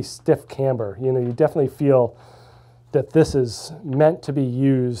 Pretty stiff camber. You know, you definitely feel that this is meant to be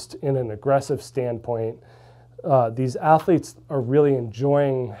used in an aggressive standpoint. These athletes are really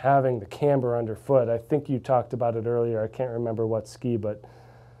enjoying having the camber underfoot. I think you talked about it earlier. I can't remember what ski, but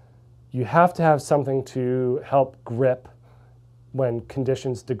you have to have something to help grip when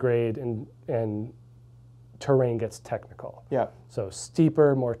conditions degrade and terrain gets technical. So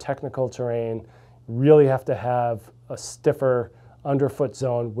steeper, more technical terrain, really have to have a stiffer underfoot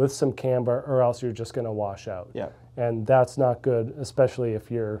zone with some camber, or else you're just going to wash out. Yeah. And that's not good, especially if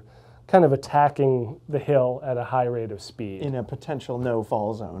you're kind of attacking the hill at a high rate of speed. In a potential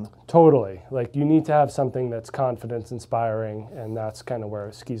no-fall zone. Totally. Like, you need to have something that's confidence-inspiring, and that's kind of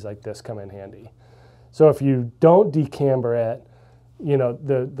where skis like this come in handy. So if you don't decamber it, you know,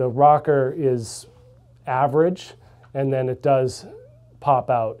 the rocker is average, and then it does pop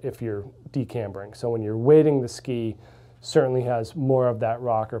out if you're decambering. So when you're weighting the ski, certainly has more of that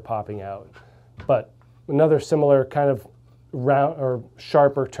rocker popping out. But another similar kind of round or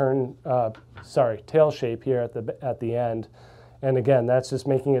sharper turn, tail shape here at the end. And again, that's just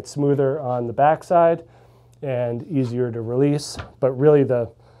making it smoother on the backside and easier to release. But really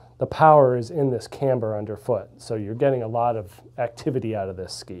the power is in this camber underfoot. So you're getting a lot of activity out of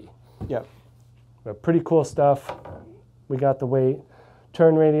this ski. Yep. But pretty cool stuff. We got the weight.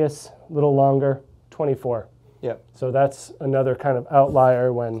 Turn radius, a little longer, 24. Yep. So that's another kind of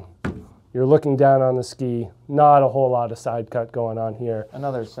outlier when you're looking down on the ski. Not a whole lot of side cut going on here.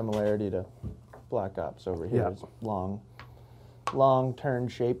 Another similarity to Black Ops over here Yeah. is long turn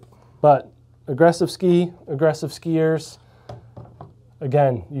shape. But aggressive skiers,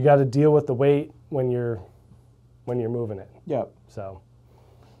 again, you got to deal with the weight when you're moving it. Yep. So,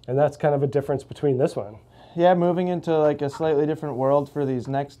 and that's kind of a difference between this one. Yeah, moving into like a slightly different world for these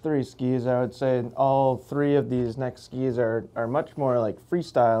next three skis, I would say all three of these next skis are much more like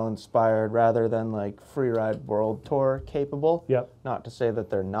freestyle inspired rather than like freeride world tour capable. Yep. Not to say that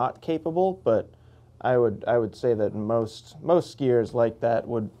they're not capable, but I would say that most skiers like that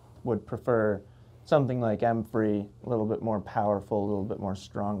would prefer something like M-Free, a little bit more powerful, a little bit more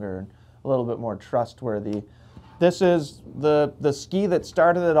stronger, and a little bit more trustworthy. This is the ski that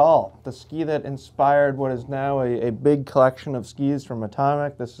started it all, the ski that inspired what is now a big collection of skis from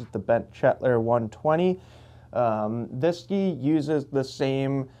Atomic. This is the bent Chetler 120. This ski uses the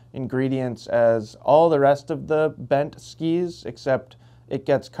same ingredients as all the rest of the bent skis, except it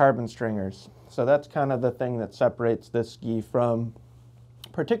gets carbon stringers. So that's kind of the thing that separates this ski from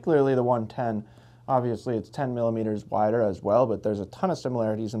particularly the 110. Obviously it's 10 millimeters wider as well, but there's a ton of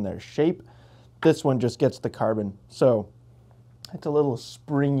similarities in their shape. This one just gets the carbon. So it's a little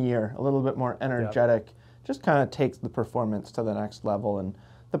springier, a little bit more energetic, just kind of takes the performance to the next level. And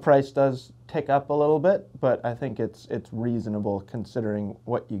the price does tick up a little bit, but I think it's reasonable considering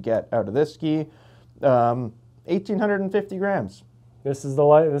what you get out of this ski. 1,850 grams. This is the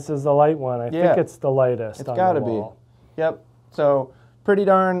light one. I think it's the lightest. It's got to be. Yep. So pretty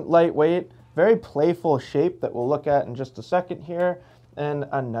darn lightweight, very playful shape that we'll look at in just a second here. And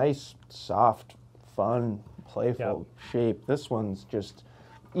a nice, soft, fun, playful shape. This one's just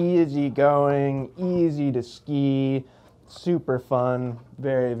easy going, easy to ski, super fun,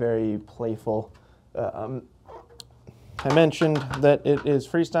 very, very playful. I mentioned that it is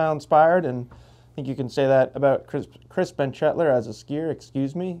freestyle inspired, and I think you can say that about Chris Chetler as a skier,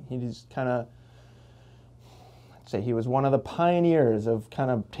 excuse me. He's kind of, I'd say he was one of the pioneers of kind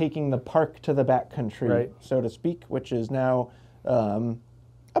of taking the park to the backcountry, so to speak, which is now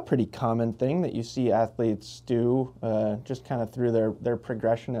a pretty common thing that you see athletes do just kind of through their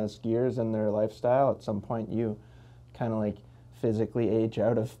progression as skiers and their lifestyle. At some point you kind of like physically age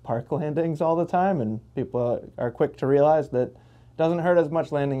out of park landings all the time, and people are quick to realize that it doesn't hurt as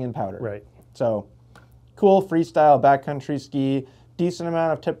much landing in powder. Right. So cool freestyle backcountry ski, decent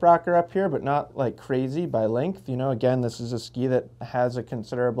amount of tip rocker up here, but not like crazy by length. You know, again, this is a ski that has a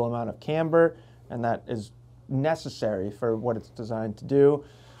considerable amount of camber, and that is necessary for what it's designed to do.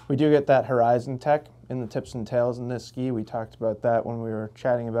 We do get that horizon tech in the tips and tails in this ski. We talked about that when we were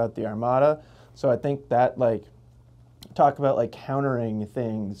chatting about the Armada. So I think that, like, talk about like countering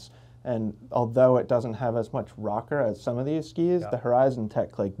things, and although it doesn't have as much rocker as some of these skis, the horizon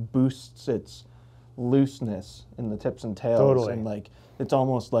tech like boosts its looseness in the tips and tails. Totally. And like it's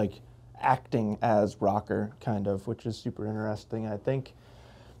almost like acting as rocker kind of, which is super interesting, I think.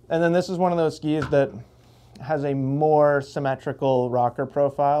 And then this is one of those skis that has a more symmetrical rocker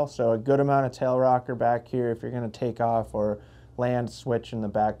profile, so a good amount of tail rocker back here if you're going to take off or land switch in the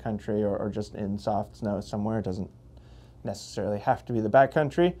backcountry or just in soft snow somewhere. It doesn't necessarily have to be the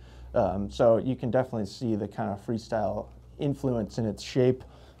backcountry, so you can definitely see the kind of freestyle influence in its shape.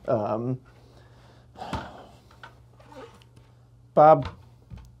 Bob,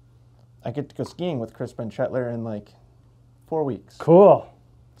 I get to go skiing with Chris Chetler in like 4 weeks. Cool.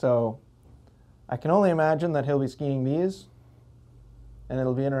 So I can only imagine that he'll be skiing these, and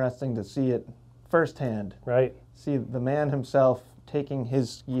it'll be interesting to see it firsthand. Right. See the man himself taking his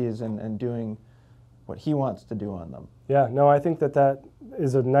skis and doing what he wants to do on them. Yeah, no, I think that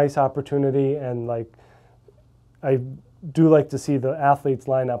is a nice opportunity, and like I do like to see the athletes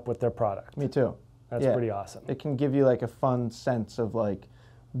line up with their product. Me too. That's pretty awesome. It can give you like a fun sense of like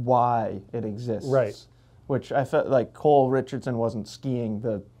why it exists. Right. Which I felt like Cole Richardson wasn't skiing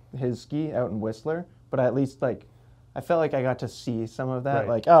his ski out in Whistler, but at least like I felt like I got to see some of that. Right.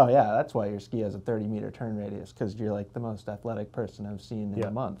 Like, oh yeah, that's why your ski has a 30-meter turn radius, because you're like the most athletic person I've seen in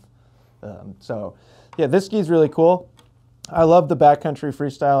a month. So yeah, this ski is really cool. I love the backcountry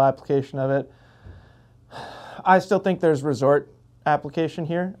freestyle application of it. I still think there's resort application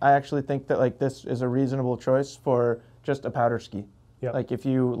here. I actually think that like this is a reasonable choice for just a powder ski. Yep. Like if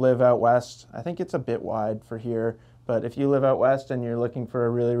you live out west, I think it's a bit wide for here, but if you live out west and you're looking for a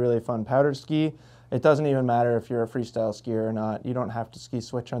really, really fun powder ski, it doesn't even matter if you're a freestyle skier or not. You don't have to ski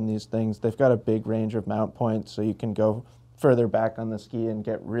switch on these things. They've got a big range of mount points, so you can go further back on the ski and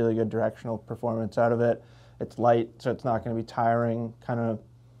get really good directional performance out of it. It's light, so it's not going to be tiring kind of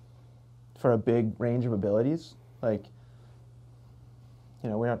for a big range of abilities. Like, you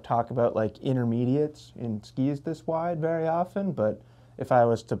know, we don't talk about like intermediates in skis this wide very often, but if I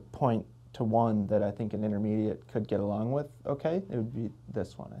was to point to one that I think an intermediate could get along with, okay, it would be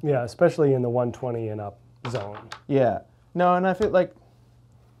this one. Yeah, especially in the 120 and up zone. Yeah. No, and I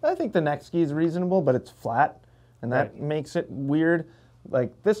think the next ski is reasonable, but it's flat, and that makes it weird.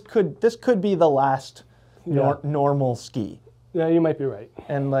 Like this could be the last normal ski. Yeah, you might be right.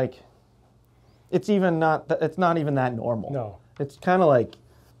 And like, it's not even that normal. No. It's kind of like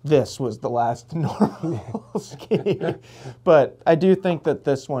this was the last normal ski. But I do think that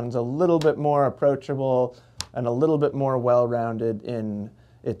this one's a little bit more approachable and a little bit more well-rounded in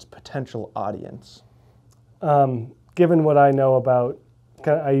its potential audience. Given what I know about,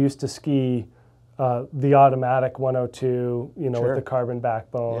 I used to ski the automatic 102, you know, with the carbon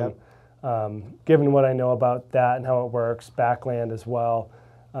backbone. Yep. Given what I know about that and how it works, backland as well,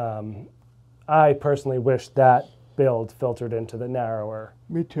 I personally wish that build filtered into the narrower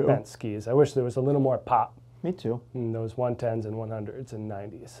bent skis. I wish there was a little more pop. Me too. In those 110s and 100s and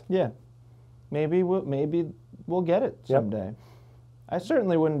 90s. Yeah. Maybe we'll get it someday. Yep. I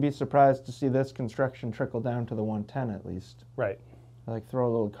certainly wouldn't be surprised to see this construction trickle down to the 110 at least. Right. Like throw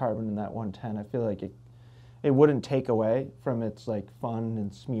a little carbon in that 110. I feel like it wouldn't take away from its like fun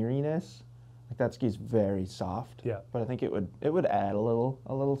and smeariness. Like that ski's very soft. Yeah. But I think it would add a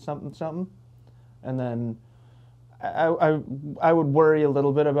little something. And then I would worry a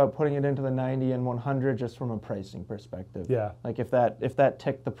little bit about putting it into the 90 and 100 just from a pricing perspective. Yeah. Like if that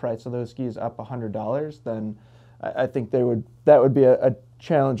ticked the price of those skis up $100, then I think that would be a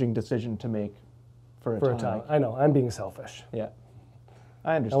challenging decision to make for a time. I know. I'm being selfish. Yeah.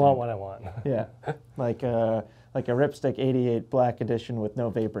 I understand. I want what I want. Yeah. Like a Ripstick 88 Black Edition with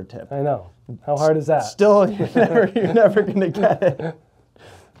no vapor tip. I know. How hard is that? Still, you're never going to get it.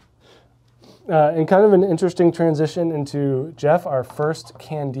 And kind of an interesting transition into, Jeff, our first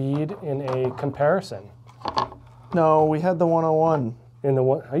Candide in a comparison. No, we had the 101.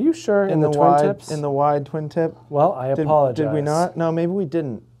 Are you sure? In the twin tips? In the wide twin tip? Well, I apologize. Did we not? No, maybe we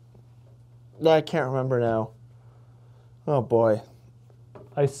didn't. I can't remember now. Oh, boy.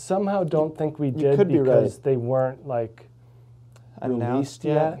 I somehow don't think we did could because be right. They weren't, like, announced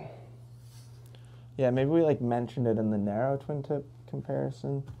yet. Yeah, maybe we, like, mentioned it in the narrow twin tip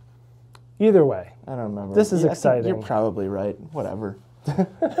comparison. Either way. I don't remember. This is exciting. You're probably right. Whatever.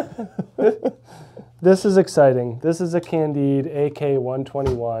 This is exciting. This is a Candide AK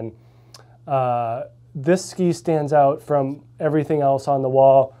 121. This ski stands out from everything else on the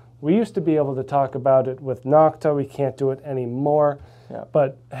wall. We used to be able to talk about it with Nocta. We can't do it anymore. Yeah.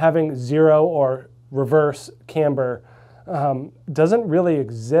 But having zero or reverse camber doesn't really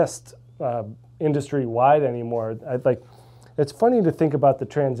exist industry-wide anymore. It's funny to think about the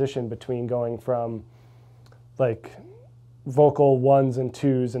transition between going from like Volkl 1s and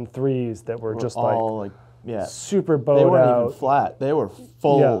 2s and 3s that were just like super bowed out. They weren't even flat. They were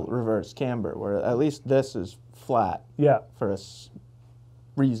full reverse camber, where at least this is flat for a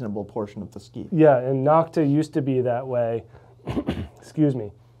reasonable portion of the ski. Yeah, and Nocta used to be that way. Excuse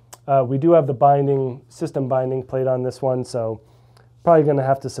me. We do have the system binding plate on this one, so probably going to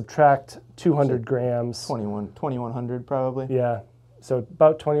have to subtract 200 grams. 2100 probably. Yeah, so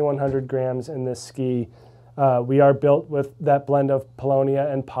about 2100 grams in this ski. We are built with that blend of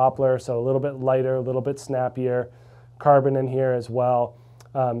Paulownia and poplar, so a little bit lighter, a little bit snappier. Carbon in here as well.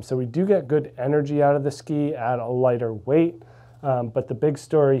 So we do get good energy out of the ski at a lighter weight. But the big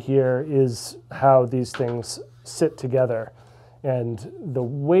story here is how these things sit together. And the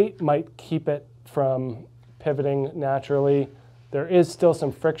weight might keep it from pivoting naturally. There is still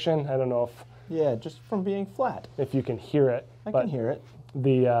some friction. I don't know if... Yeah, just from being flat. If you can hear it. I can hear it.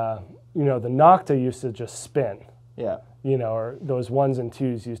 The Nocta used to just spin. Yeah. you know, or those 1s and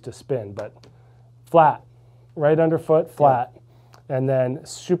 2s used to spin, but flat, right underfoot, flat, and then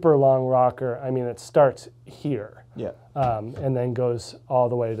super long rocker. I mean, it starts here, and then goes all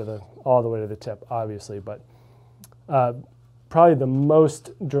the way to the tip, obviously. But probably the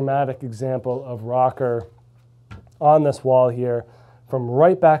most dramatic example of rocker on this wall here, from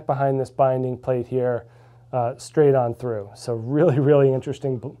right back behind this binding plate here, straight on through. So really, really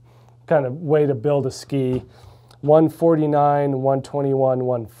interesting kind of way to build a ski. 149, 121,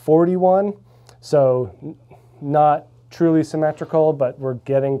 141. So not truly symmetrical, but we're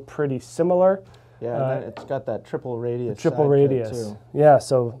getting pretty similar. Yeah, and it's got that triple radius. Triple radius, too. Yeah,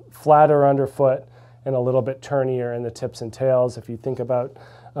 so flatter underfoot and a little bit turnier in the tips and tails. If you think about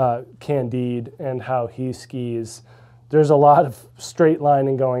Candide and how he skis, there's a lot of straight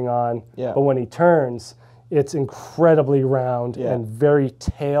lining going on, but when he turns, it's incredibly round and very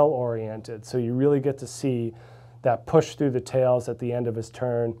tail oriented. So you really get to see that push through the tails at the end of his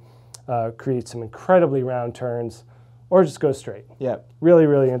turn, create some incredibly round turns, or just go straight. Yeah. Really,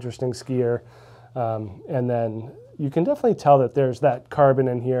 really interesting skier. And then you can definitely tell that there's that carbon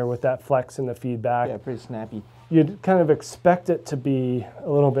in here with that flex in the feedback. Yeah, pretty snappy. You'd kind of expect it to be a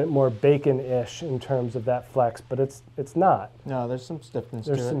little bit more bacon-ish in terms of that flex, but it's not. No, there's some stiffness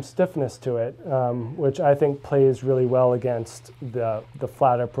to it. There's some stiffness to it, which I think plays really well against the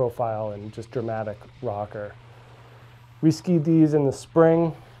flatter profile and just dramatic rocker. We skied these in the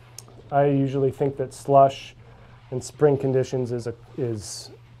spring. I usually think that slush and spring conditions is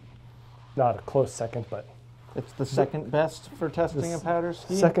not a close second, but it's the second best for testing a powder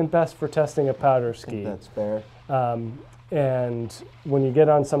ski? Second best for testing a powder ski. I think that's fair. And when you get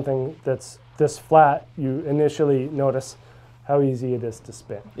on something that's this flat, you initially notice how easy it is to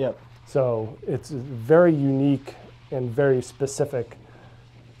spin. Yep. So it's very unique and very specific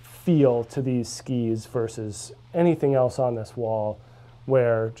feel to these skis versus anything else on this wall,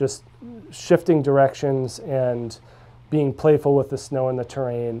 where just shifting directions and being playful with the snow and the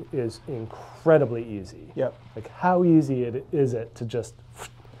terrain is incredibly easy. Yep. Like, how easy is it to just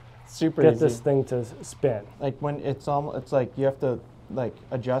get this thing to spin? Like when it's like you have to like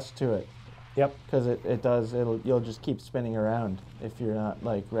adjust to it. Yep. Because you'll just keep spinning around if you're not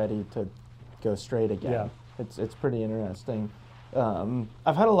like ready to go straight again. Yeah. It's pretty interesting.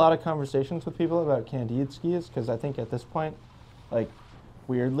 I've had a lot of conversations with people about Candide skis because I think at this point, like,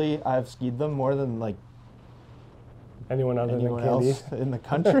 weirdly, I've skied them more than like anyone else in the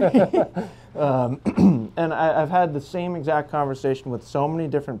country. And I've had the same exact conversation with so many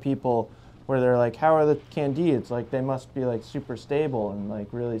different people where they're like, how are the Candides? Like, they must be like super stable and like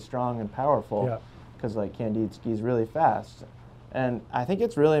really strong and powerful because like Candide skis really fast. And I think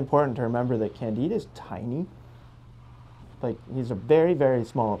it's really important to remember that Candide is tiny. Like, he's a very, very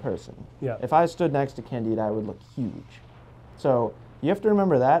small person. Yeah. If I stood next to Candide, I would look huge. So you have to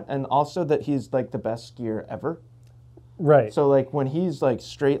remember that, and also that he's like the best skier ever. Right. So like when he's like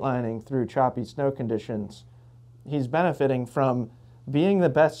straight lining through choppy snow conditions, he's benefiting from being the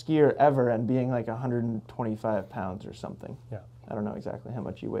best skier ever and being like 125 pounds or something. Yeah. I don't know exactly how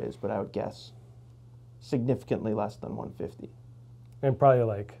much he weighs, but I would guess significantly less than 150. And probably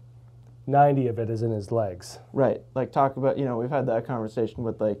like 90 of it is in his legs. Right. Like, talk about, you know, we've had that conversation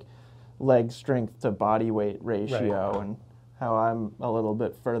with like leg strength to body weight ratio, and how I'm a little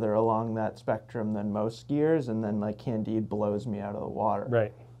bit further along that spectrum than most skiers, and then like Candide blows me out of the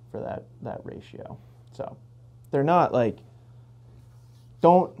water for that ratio. So they're not like,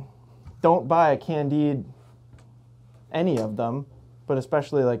 don't buy a Candide, any of them, but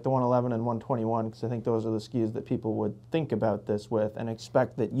especially like the 111 and 121, because I think those are the skis that people would think about this with and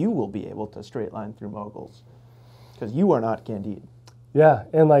expect that you will be able to straight line through moguls, because you are not Candide. Yeah,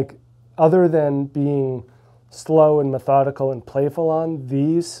 and like, other than being slow and methodical and playful on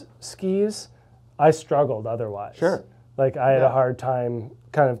these skis, I struggled otherwise. Sure. Like, I had a hard time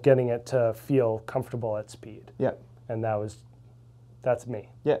kind of getting it to feel comfortable at speed. Yeah. And that's me.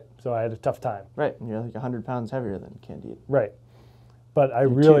 Yeah. So I had a tough time. Right, and you're like 100 pounds heavier than Candide. Right. But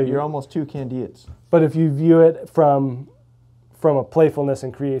you're almost 2 Candides. But if you view it from a playfulness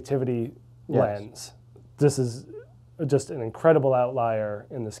and creativity lens, this is just an incredible outlier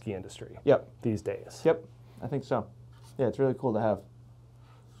in the ski industry. Yep. These days. Yep. I think so. Yeah, it's really cool to have.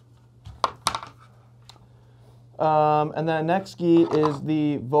 And then next ski is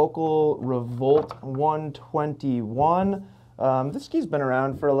the Volkl Revolt 121. This ski's been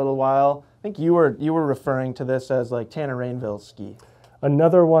around for a little while. I think you were referring to this as like Tanner Rainville's ski.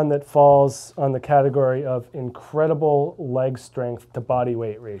 Another one that falls on the category of incredible leg strength to body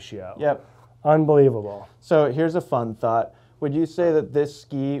weight ratio. Yep. Unbelievable. So here's a fun thought. Would you say that this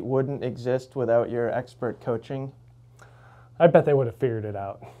ski wouldn't exist without your expert coaching? I bet they would have figured it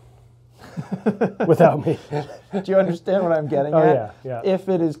out without me. Do you understand what I'm getting at? Yeah, yeah. If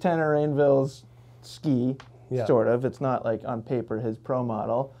it is Tanner Rainville's ski, yeah. sort of, it's not like on paper his pro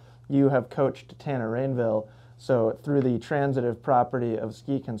model, you have coached Tanner Rainville, so through the transitive property of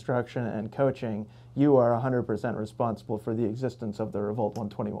ski construction and coaching, you are 100% responsible for the existence of the Revolt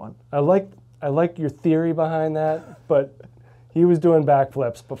 121. I like your theory behind that, but he was doing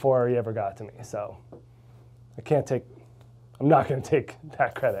backflips before he ever got to me, so I'm not going to take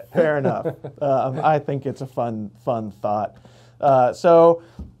that credit. Fair enough. I think it's a fun thought. So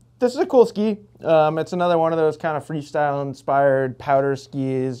this is a cool ski. It's another one of those kind of freestyle-inspired powder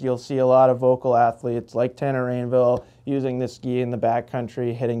skis. You'll see a lot of Volkl athletes like Tanner Rainville using this ski in the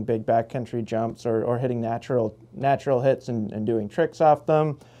backcountry, hitting big backcountry jumps or hitting natural hits and doing tricks off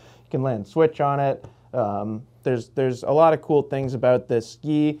them. You can land switch on it. There's a lot of cool things about this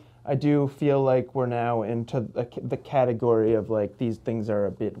ski. I do feel like we're now into the category of like these things are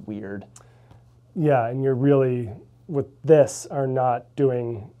a bit weird. Yeah, and you're really, with this, are not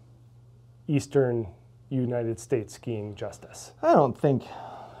doing Eastern United States skiing justice. I don't think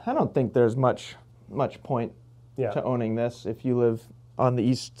there's much point to owning this if you live on the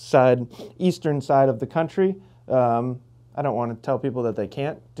eastern side of the country. I don't want to tell people that they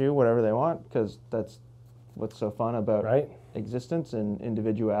can't do whatever they want, because that's what's so fun about existence and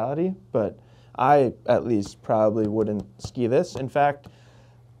individuality. But I, at least, probably wouldn't ski this. In fact,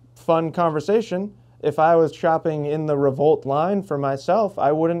 fun conversation, if I was shopping in the Revolt line for myself,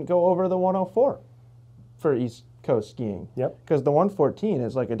 I wouldn't go over the 104 for East Coast skiing. Yep. Because the 114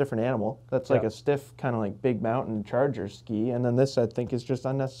 is like a different animal. That's like a stiff, kind of like big mountain charger ski. And then this, I think, is just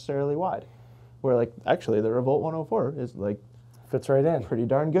unnecessarily wide. Where, like, actually, the Revolt 104 is, like, fits right in. Pretty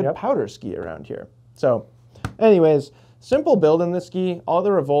darn good powder ski around here. So, anyways, simple build in this ski. All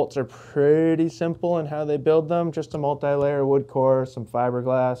the Revolts are pretty simple in how they build them. Just a multi-layer wood core, some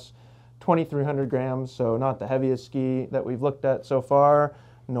fiberglass, 2,300 grams, so not the heaviest ski that we've looked at so far,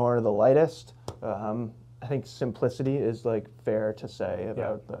 nor the lightest. I think simplicity is, like, fair to say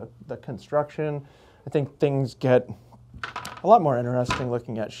about the construction. I think things get a lot more interesting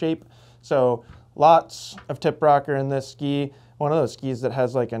looking at shape. So lots of tip rocker in this ski. One of those skis that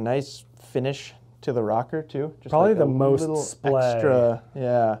has like a nice finish to the rocker too. Just probably like the most splay. Extra,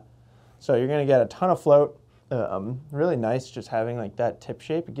 yeah. So you're gonna get a ton of float. Really nice just having like that tip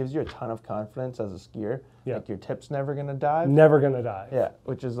shape. It gives you a ton of confidence as a skier. Yeah. Like your tip's never gonna dive. Never gonna dive. Yeah,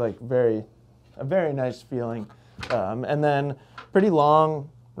 which is like a very nice feeling. And then pretty long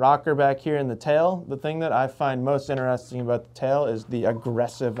rocker back here in the tail. The thing that I find most interesting about the tail is the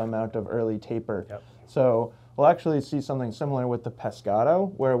aggressive amount of early taper. Yep. So we'll actually see something similar with the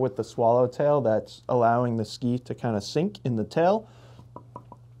Pescado, where with the swallowtail, that's allowing the ski to kind of sink in the tail.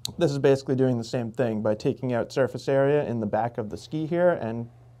 This is basically doing the same thing by taking out surface area in the back of the ski here and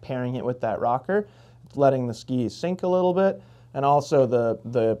pairing it with that rocker. It's letting the ski sink a little bit. And also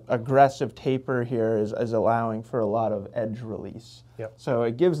the aggressive taper here is allowing for a lot of edge release. Yep. So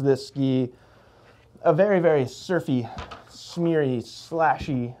it gives this ski a very, very surfy, smeary,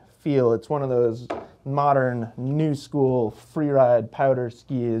 slashy feel. It's one of those modern, new school, freeride powder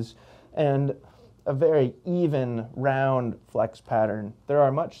skis, and a very even, round flex pattern. There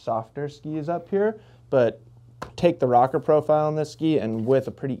are much softer skis up here, but take the rocker profile on this ski and with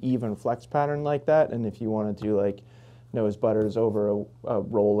a pretty even flex pattern like that, and if you want to do like nose butters over a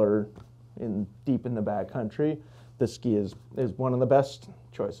roller deep in the backcountry, this ski is one of the best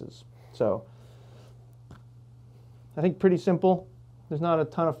choices. So I think pretty simple. There's not a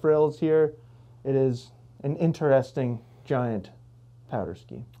ton of frills here. It is an interesting giant powder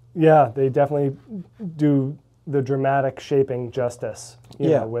ski. Yeah, they definitely do the dramatic shaping justice. You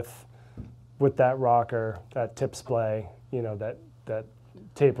know, with that rocker, that tip splay, you know, that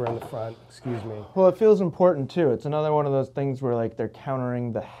taper in the front, excuse me. Well, it feels important too. It's another one of those things where like they're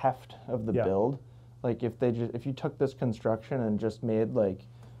countering the heft of the build. Like if you took this construction and just made like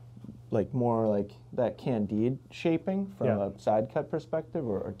more like that Candide shaping from a side cut perspective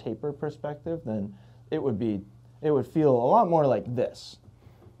or taper perspective, then it would feel a lot more like this,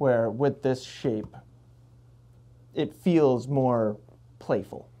 where with this shape, it feels more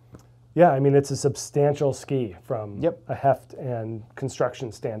playful. Yeah, I mean, it's a substantial ski from a heft and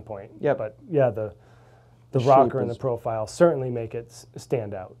construction standpoint. Yep. But yeah, the rocker and the profile certainly make it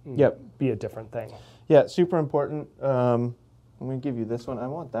stand out. Be a different thing. Yeah, super important. I'm going to give you this one. I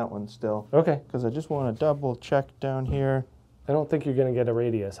want that one still. Okay. Because I just want to double check down here. I don't think you're going to get a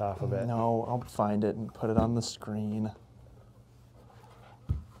radius off of it. No, I'll find it and put it on the screen.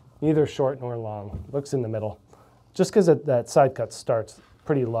 Neither short nor long. Looks in the middle. Just because that side cut starts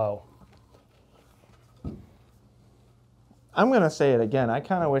pretty low. I'm going to say it again. I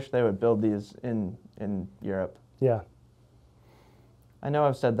kind of wish they would build these in Europe. Yeah. I know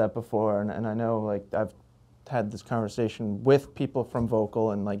I've said that before, and I know like I've had this conversation with people from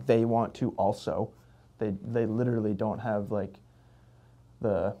Volkl, and like they want to also. They literally don't have like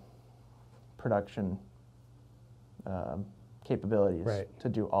the production capabilities to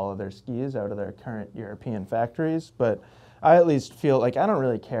do all of their skis out of their current European factories. But I at least feel like I don't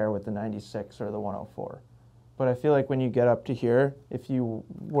really care with the 96 or the 104. But I feel like when you get up to here, if you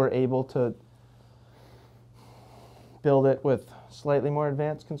were able to build it with slightly more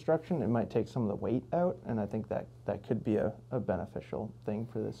advanced construction, it might take some of the weight out, and I think that could be a beneficial thing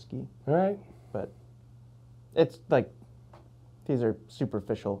for this ski. All right. But it's like, these are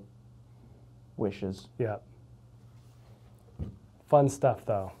superficial wishes. Yeah. Fun stuff,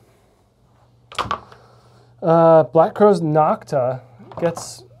 though. Black Crow's Nocta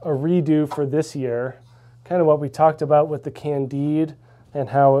gets a redo for this year. Kind of what we talked about with the Candide and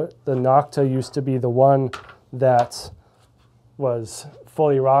how the Nocta used to be the one that was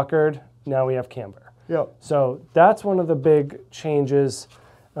fully rockered. Now we have camber. Yep. So that's one of the big changes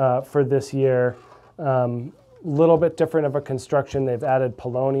for this year. Little bit different of a construction. They've added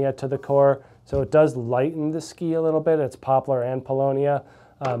Polonia to the core, so it does lighten the ski a little bit. It's poplar and Polonia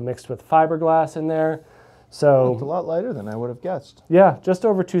mixed with fiberglass in there. So it's a lot lighter than I would have guessed. Yeah, just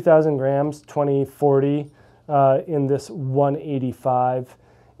over 2,000 grams, 2040 in this 185.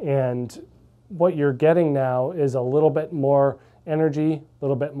 And what you're getting now is a little bit more energy, a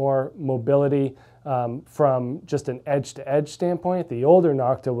little bit more mobility from just an edge-to-edge standpoint. The older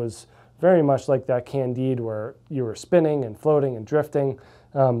Nocta was very much like that Candide where you were spinning and floating and drifting.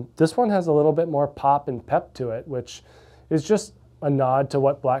 This one has a little bit more pop and pep to it, which is just a nod to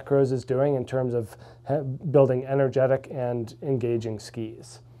what Black Crow's is doing in terms of building energetic and engaging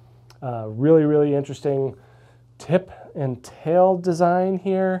skis. Really, really interesting tip and tail design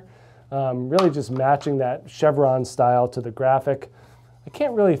here. Really just matching that chevron style to the graphic. I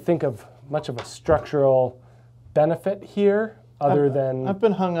can't really think of much of a structural benefit here other than... I've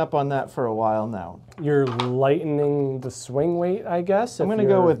been hung up on that for a while now. You're lightening the swing weight, I guess. I'm going to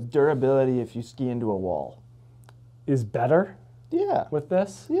go with durability if you ski into a wall. Is better? Yeah. With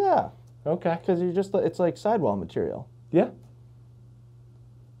this? Yeah. Okay. Because it's like sidewall material. Yeah.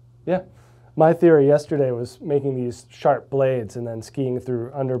 Yeah. My theory yesterday was making these sharp blades and then skiing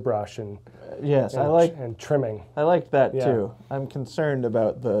through underbrush and and trimming. I liked that too. I'm concerned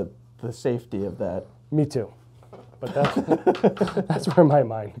about the safety of that. Me too. But that's where my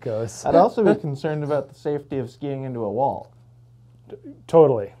mind goes. I'd also be concerned about the safety of skiing into a wall.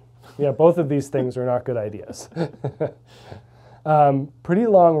 Totally. Yeah, both of these things are not good ideas. Pretty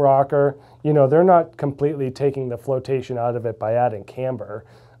long rocker. You know, they're not completely taking the flotation out of it by adding camber.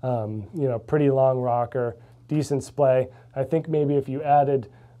 You know, pretty long rocker, decent splay. I think maybe if you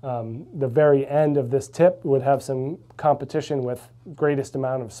added the very end of this tip would have some competition with greatest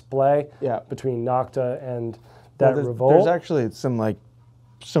amount of splay between Nocta and that Revolt. There's actually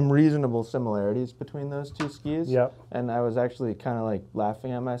some reasonable similarities between those two skis. Yep. And I was actually kind of like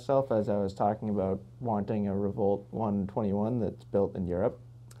laughing at myself as I was talking about wanting a Revolt 121 that's built in Europe.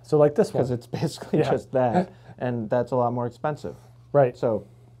 So like this one. Because it's basically just that, and that's a lot more expensive. Right. So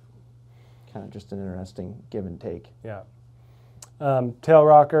kind of just an interesting give and take. Yeah. Tail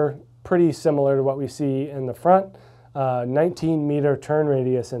rocker, pretty similar to what we see in the front. 19-meter turn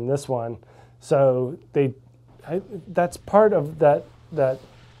radius in this one. So that's part of that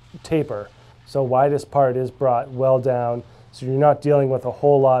taper. So widest part is brought well down, so you're not dealing with a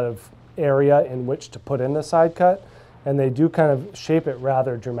whole lot of area in which to put in the side cut, and they do kind of shape it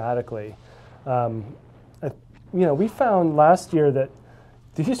rather dramatically. You know, we found last year that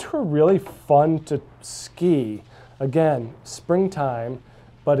these were really fun to ski. Again, springtime,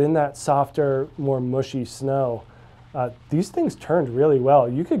 but in that softer, more mushy snow. These things turned really well.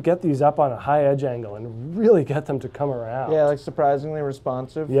 You could get these up on a high edge angle and really get them to come around. Yeah, like surprisingly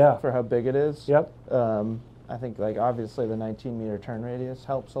responsive for how big it is. Yep. I think like obviously the 19-meter turn radius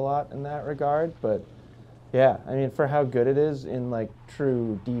helps a lot in that regard, but yeah, I mean for how good it is in like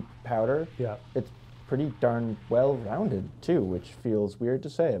true deep powder, it's pretty darn well rounded too, which feels weird to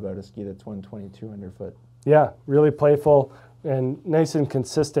say about a ski that's 122 underfoot. Yeah, really playful and nice and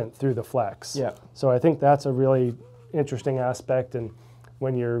consistent through the flex. Yeah. So I think that's a really interesting aspect, and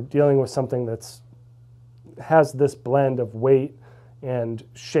when you're dealing with something that's has this blend of weight and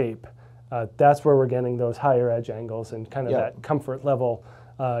shape, that's where we're getting those higher edge angles and kind of that comfort level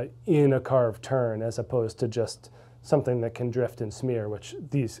in a carved turn, as opposed to just something that can drift and smear, which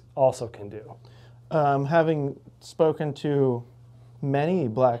these also can do. Having spoken to many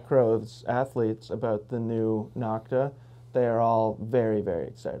Black Crow's athletes about the new Nocta, they are all very, very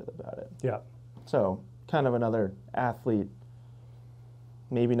excited about it. Yeah. So kind of another athlete,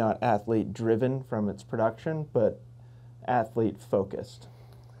 maybe not athlete-driven from its production, but athlete-focused.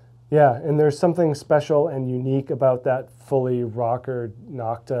 Yeah, and there's something special and unique about that fully rocker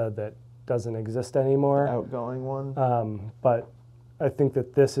Nocta that doesn't exist anymore. The outgoing one. But I think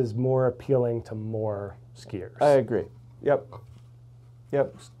that this is more appealing to more skiers. I agree. Yep.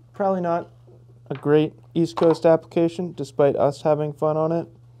 Yep. Probably not a great East Coast application, despite us having fun on it.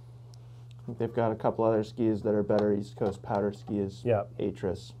 I think they've got a couple other skis that are better East Coast powder skis. Yeah.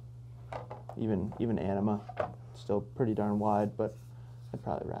 Atris. Even Anima. Still pretty darn wide, but I'd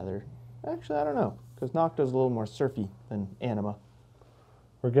probably rather... Actually, I don't know, because Nocta's a little more surfy than Anima.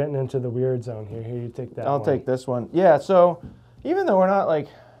 We're getting into the weird zone here. Here, you take that one. I'll take this one. Yeah, so even though we're not, like,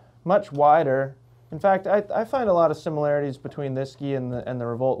 much wider... In fact, I find a lot of similarities between this ski and the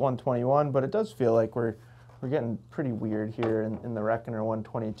Revolt 121, but it does feel like we're getting pretty weird here in the Reckoner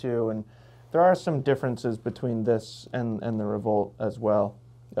 122, and there are some differences between this and the Revolt as well.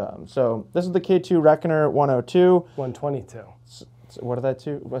 So this is the K2 Reckoner 102. 122. So what did I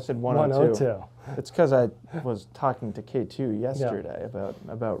do? I said 102. 102. It's because I was talking to K2 yesterday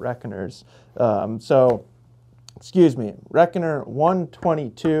about Reckoners. Excuse me, Reckoner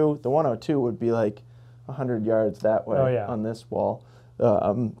 122, the 102 would be like 100 yards that way on this wall.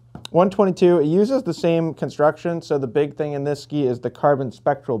 122, it uses the same construction, so the big thing in this ski is the carbon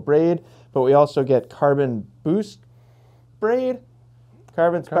spectral braid, but we also get carbon boost braid,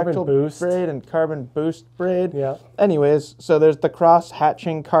 carbon spectral braid and carbon boost braid. Yeah. Anyways, so there's the cross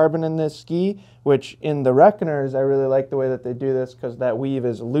hatching carbon in this ski, which in the Reckoners, I really like the way that they do this because that weave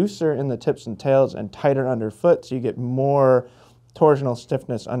is looser in the tips and tails and tighter underfoot, so you get more torsional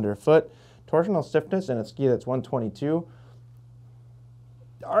stiffness underfoot. Torsional stiffness in a ski that's 122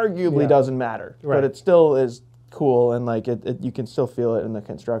 arguably doesn't matter, but it still is cool, and like you can still feel it in the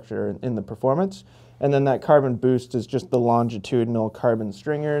construction or in the performance. And then that carbon boost is just the longitudinal carbon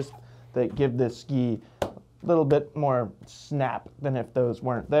stringers that give this ski a little bit more snap than if those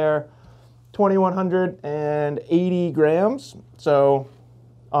weren't there. 2,180 grams. So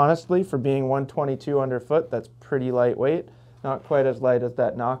honestly, for being 122 underfoot, that's pretty lightweight. Not quite as light as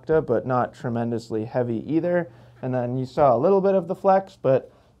that Nocta, but not tremendously heavy either. And then you saw a little bit of the flex,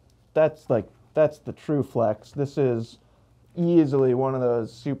 but that's the true flex. This is easily one of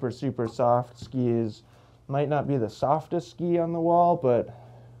those super, super soft skis. Might not be the softest ski on the wall, but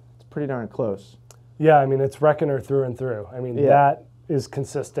it's pretty darn close. Yeah, I mean, it's Reckoner through and through. I mean, that is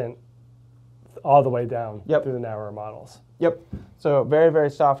consistent all the way down through the narrower models. Yep. So very, very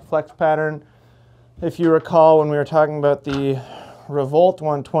soft flex pattern. If you recall, when we were talking about the Revolt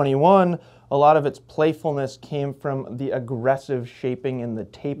 121, a lot of its playfulness came from the aggressive shaping in the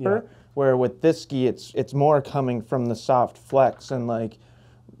taper, where with this ski, it's more coming from the soft flex. And like,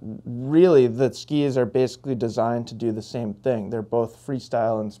 really, the skis are basically designed to do the same thing. They're both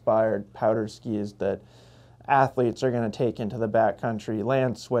freestyle-inspired powder skis that athletes are going to take into the backcountry,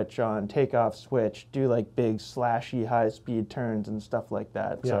 land switch on, takeoff switch, do like big slashy high-speed turns and stuff like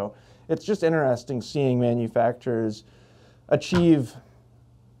that. Yeah. So it's just interesting seeing manufacturers achieve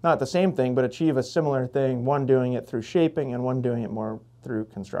not the same thing, but achieve a similar thing, one doing it through shaping and one doing it more through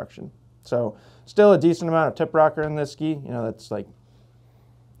construction. So still a decent amount of tip rocker in this ski. You know, that's like,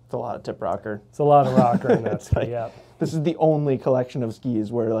 it's a lot of tip rocker. It's a lot of rocker in that ski, like, yeah. This is the only collection of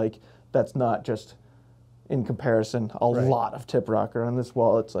skis where like, that's not just in comparison, a lot of tip rocker on this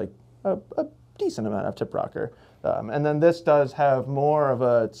wall. It's like a decent amount of tip rocker. And then this does have more of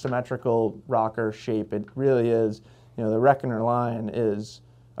a symmetrical rocker shape. It really is, you know, the Reckoner line is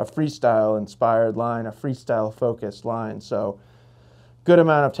a freestyle-inspired line, a freestyle-focused line. So good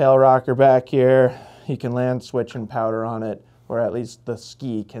amount of tail rocker back here. You can land switch and powder on it, or at least the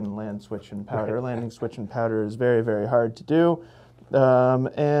ski can land switch and powder. Right. Landing switch and powder is very, very hard to do.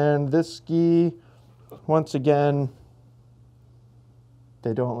 And this ski, once again,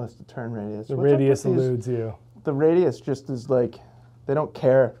 they don't list the turn radius. The radius eludes you. The radius just is like, they don't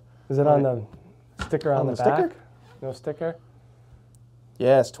care. Is it on the sticker on the back? Sticker? No sticker?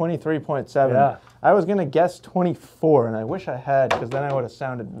 Yes, 23.7. Yeah. I was going to guess 24, and I wish I had, because then I would have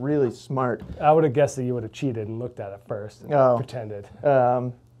sounded really smart. I would have guessed that you would have cheated and looked at it first and pretended.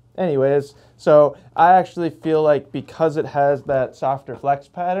 Anyways, so I actually feel like because it has that softer flex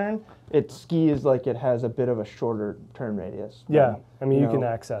pattern, it skis like it has a bit of a shorter turn radius. Yeah, I mean, you can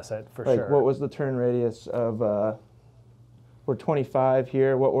access it for sure. What was the turn radius of, we're 25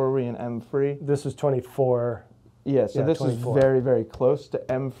 here. What were we in M-Free? This was 24. Yeah, so this 24. Is very, very close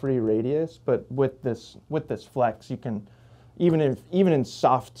to M-Free radius, but with this flex, you can even in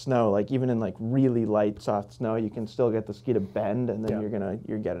soft snow, like even in like really light soft snow, you can still get the ski to bend, and then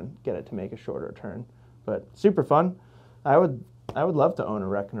you're get it to make a shorter turn. But super fun. I would love to own a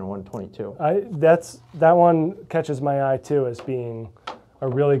Reckoner 122. That one catches my eye too as being a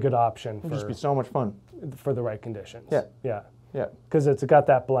really good option. It'd just be so much fun for the right conditions. Yeah. Because it's got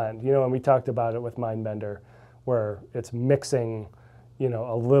that blend, you know, and we talked about it with Mindbender, where it's mixing, you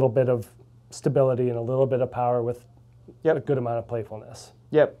know, a little bit of stability and a little bit of power with a good amount of playfulness.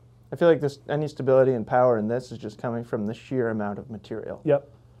 Yep. I feel like any stability and power in this is just coming from the sheer amount of material. Yep,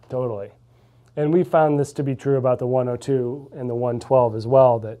 totally. And we found this to be true about the 102 and the 112 as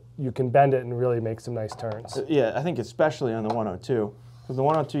well, that you can bend it and really make some nice turns. Yeah, I think especially on the 102. Because the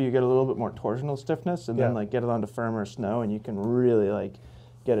 102 you get a little bit more torsional stiffness, and then like get it onto firmer snow, and you can really like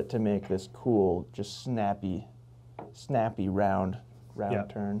get it to make this cool, just snappy round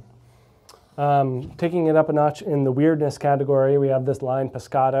turn. Taking it up a notch in the weirdness category, we have this line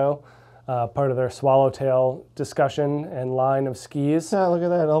Pescado, part of their swallowtail discussion and line of skis. Yeah, look at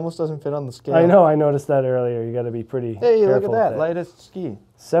that. It almost doesn't fit on the scale. I know, I noticed that earlier. You got to be pretty careful. Look at that. Lightest ski.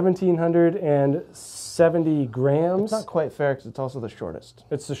 1,770 grams. It's not quite fair because it's also the shortest.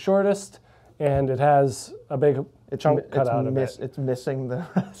 It's the shortest, and it has a big chunk cut out of it. It's missing the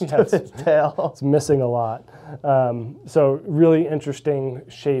rest of its tail. It's missing a lot. So really interesting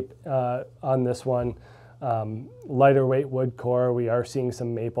shape on this one. Lighter weight wood core. We are seeing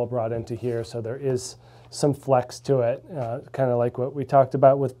some maple brought into here, so there is some flex to it, kind of like what we talked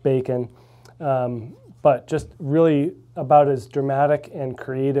about with Bacon. But just really about as dramatic and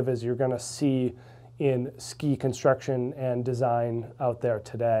creative as you're going to see in ski construction and design out there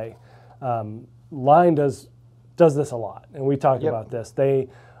today. Line does this a lot, and we talked about this. They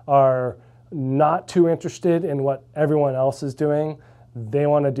are not too interested in what everyone else is doing. They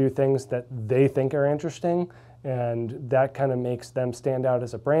want to do things that they think are interesting, and that kind of makes them stand out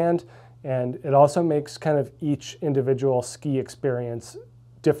as a brand. And it also makes kind of each individual ski experience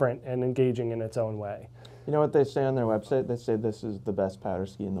different and engaging in its own way. You know what they say on their website? They say this is the best powder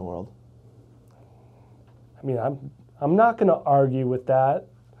ski in the world. I mean, I'm not going to argue with that.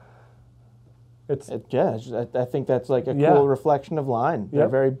 I think that's like a cool reflection of Line. They're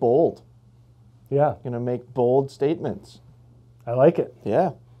very bold. Yeah. Going to make bold statements. I like it.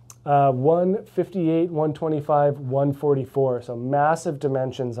 Yeah. 158, 125, 144. So massive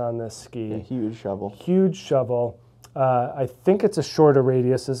dimensions on this ski. A huge shovel. Huge shovel. I think it's a shorter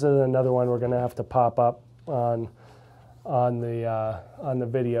radius. This is another one we're going to have to pop up on the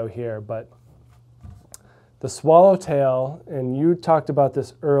video here. But the swallowtail, and you talked about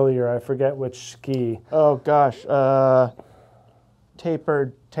this earlier. I forget which ski. Oh gosh,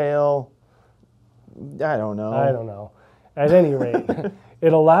 tapered tail. I don't know. At any rate,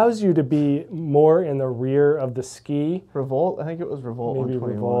 it allows you to be more in the rear of the ski. Revolt? I think it was Revolt. Maybe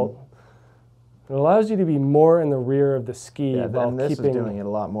 121. Revolt. It allows you to be more in the rear of the ski while and this keeping. is doing it a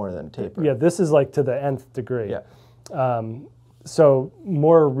lot more than taper. Yeah, this is like to the nth degree. Yeah. So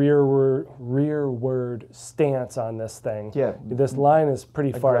more rearward stance on this thing. Yeah. This line is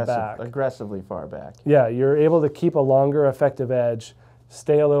pretty far back. Aggressively far back. Yeah, you're able to keep a longer effective edge,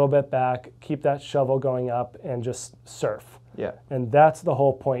 stay a little bit back, keep that shovel going up, and just surf. Yeah. And that's the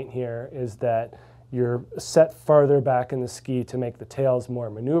whole point here, is that you're set farther back in the ski to make the tails more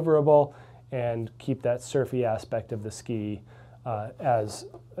maneuverable and keep that surfy aspect of the ski as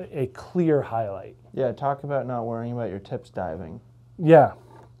a clear highlight. Yeah, talk about not worrying about your tips diving. Yeah,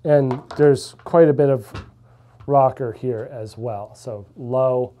 and there's quite a bit of rocker here as well. So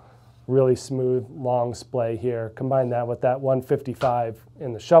low, really smooth, long splay here. Combine that with that 155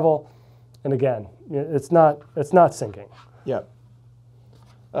 in the shovel, and again, it's not sinking. Yeah.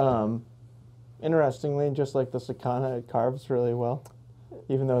 Interestingly, just like the Sakana, it carves really well,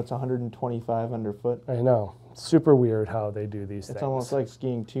 even though it's 125 underfoot. I know. Super weird how they do these things. It's almost like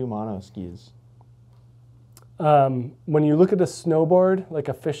skiing two mono skis. When you look at a snowboard, like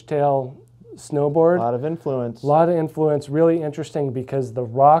a fishtail snowboard. A lot of influence. A lot of influence. Really interesting because the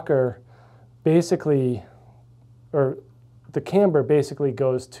rocker basically, or the camber basically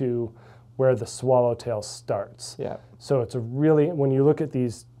goes to where the swallowtail starts. Yeah. So it's a really, when you look at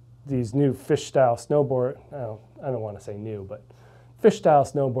these new fish-style snowboard, I don't want to say new, but fish-style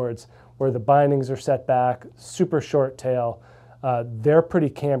snowboards where the bindings are set back, super short tail, they're pretty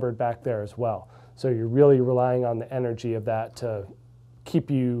cambered back there as well. So you're really relying on the energy of that to keep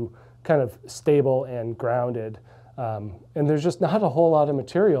you kind of stable and grounded. And there's just not a whole lot of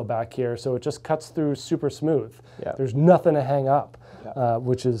material back here, so it just cuts through super smooth. Yeah. There's nothing to hang up,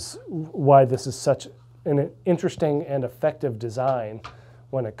 which is why this is such an interesting and effective design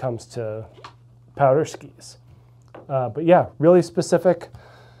when it comes to powder skis. But yeah, really specific,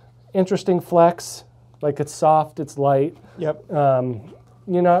 interesting flex. Like it's soft, it's light. Yep.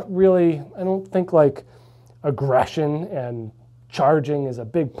 You're not really, I don't think like aggression and charging is a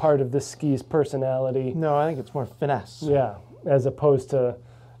big part of this ski's personality. No, I think it's more finesse. Yeah, as opposed to,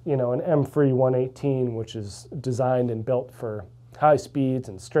 you know, an M-Free 118, which is designed and built for high speeds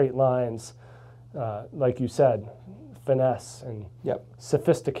and straight lines. Like you said, finesse and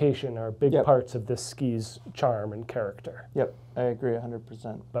sophistication are big parts of this ski's charm and character. Yep, I agree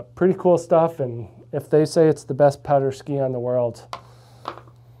 100%. But pretty cool stuff, and if they say it's the best powder ski on the world,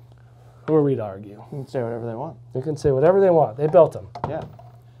 who are we to argue? They can say whatever they want. They can say whatever they want. They built them. Yeah.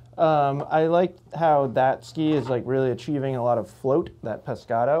 I like how that ski is like really achieving a lot of float, that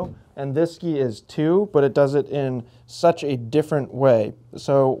Pescado, and this ski is too, but it does it in such a different way.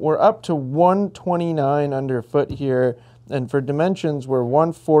 So we're up to 129 underfoot here, and for dimensions we're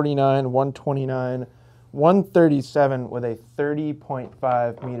 149, 129, 137 with a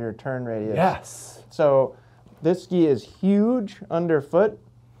 30.5 meter turn radius. Yes. So this ski is huge underfoot,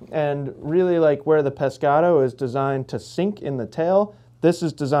 and really like where the Pescado is designed to sink in the tail, this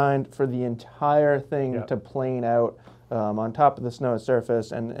is designed for the entire thing to plane out on top of the snow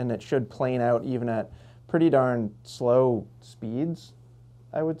surface, and it should plane out even at pretty darn slow speeds,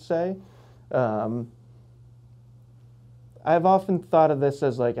 I would say. I've often thought of this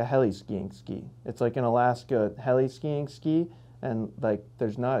as like a heli skiing ski. It's like an Alaska heli skiing ski, and like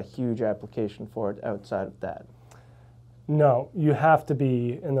there's not a huge application for it outside of that. No, you have to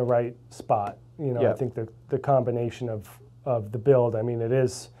be in the right spot. You know, I think the combination of the build, I mean, it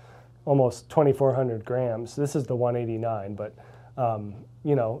is almost 2,400 grams. This is the 189, but,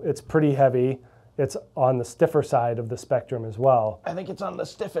 you know, it's pretty heavy. It's on the stiffer side of the spectrum as well. I think it's on the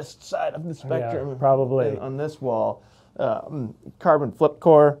stiffest side of the spectrum. Yeah, probably. On this wall. Carbon flip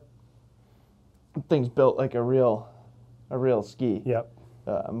core. Thing's built like a real ski. Yep.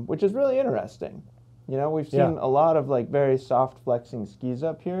 Which is really interesting. You know, we've seen a lot of like very soft flexing skis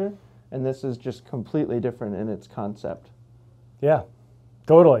up here, and this is just completely different in its concept. Yeah,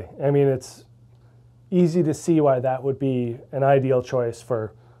 totally. I mean, it's easy to see why that would be an ideal choice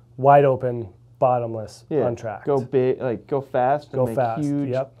for wide open, bottomless, untracked. Go big, like go fast, go and make fast.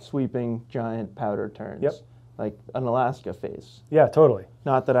 huge, sweeping, giant powder turns. Yep. Like an Alaska face. Yeah, totally.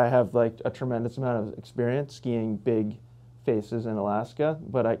 Not that I have like a tremendous amount of experience skiing big faces in Alaska,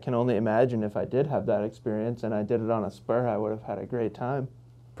 but I can only imagine if I did have that experience and I did it on a Spur, I would have had a great time.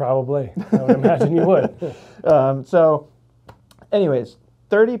 Probably. I would imagine you would. So anyways,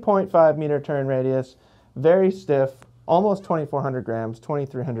 30.5 meter turn radius, very stiff, almost 2,400 grams,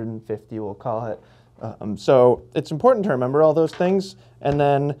 2,350 we'll call it. So it's important to remember all those things. And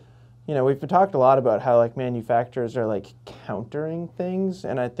then, you know, we've talked a lot about how like manufacturers are like countering things.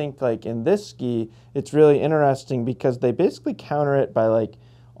 And I think like in this ski, it's really interesting because they basically counter it by like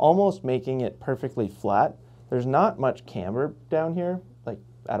almost making it perfectly flat. There's not much camber down here, like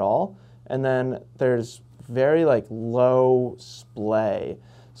at all. And then there's very like low splay.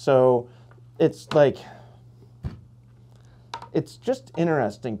 So it's like, it's just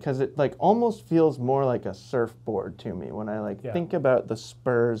interesting because it like almost feels more like a surfboard to me when I like think about the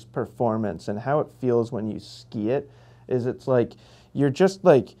Spur's performance and how it feels when you ski it. Is it's like you're just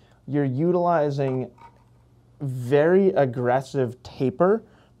like you're utilizing very aggressive taper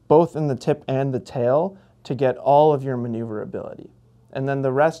both in the tip and the tail to get all of your maneuverability. And then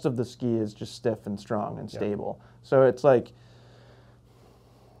the rest of the ski is just stiff and strong and stable. So it's like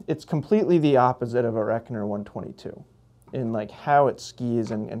it's completely the opposite of a Reckoner 122. In like how it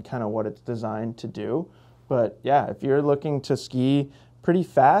skis and kind of what it's designed to do. But yeah, if you're looking to ski pretty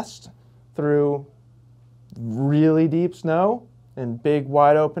fast through really deep snow and big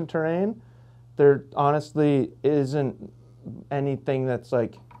wide open terrain, there honestly isn't anything that's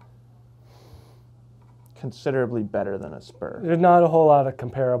like considerabably better than a Spur. There's not a whole lot of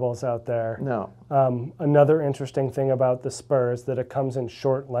comparables out there. No. Another interesting thing about the Spur is that it comes in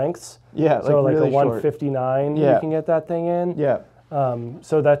short lengths. Yeah, so like really a 159 you can get that thing in. Yeah.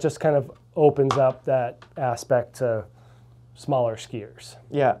 So that just kind of opens up that aspect to smaller skiers.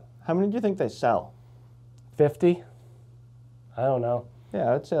 Yeah. How many do you think they sell? 50? I don't know.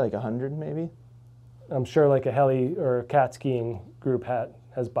 Yeah, I'd say like 100 maybe. I'm sure like a heli or a cat skiing group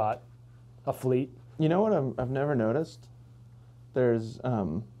has bought a fleet. You know what I've never noticed? There's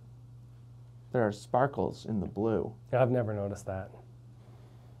there are sparkles in the blue. Yeah, I've never noticed that.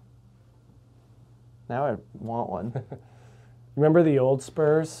 Now I want one. Remember the old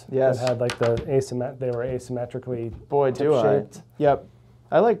Spurs? Yes. That had like the they were asymmetrically Boy, do I. shaped. Yep.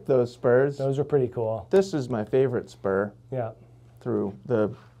 I like those Spurs. Those are pretty cool. This is my favorite Spur. Yeah. Through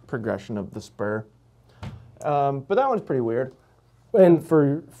the progression of the Spur. But that one's pretty weird. And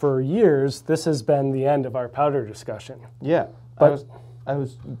for years, this has been the end of our powder discussion. Yeah, but I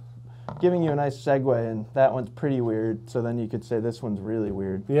was giving you a nice segue, and that one's pretty weird, so then you could say this one's really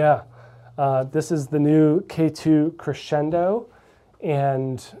weird. Yeah. This is the new K2 Crescendo,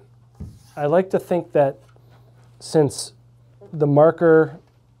 and I like to think that since the marker,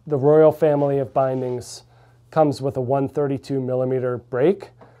 the Royal family of bindings, comes with a 132 millimeter brake,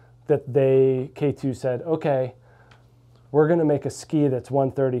 that K2 said, okay, we're going to make a ski that's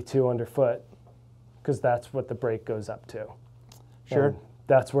 132 underfoot, because that's what the brake goes up to. Sure. And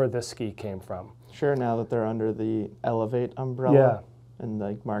that's where this ski came from. Sure, now that they're under the Elevate umbrella. Yeah. And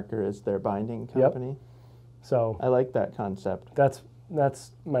like Marker is their binding company. Yep. So I like that concept. That's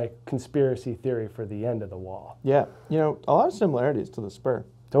my conspiracy theory for the end of the wall. Yeah, you know, a lot of similarities to the Spur.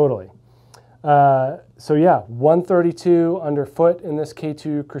 Totally. So yeah, 132 underfoot in this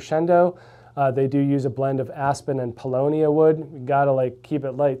K2 Crescendo. They do use a blend of aspen and paulownia wood. You gotta like keep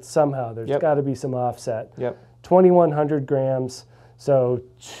it light somehow. There's gotta be some offset. Yep. 2,100 grams. So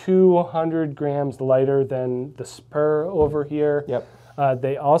 200 grams lighter than the Spur over here. Yep.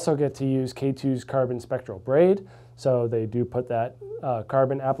 They also get to use K2's carbon spectral braid. So they do put that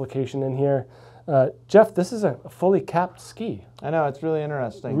carbon application in here. Jeff, this is a fully capped ski. I know, it's really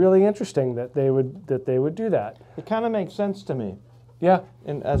interesting. Really interesting that they would do that. It kind of makes sense to me. Yeah.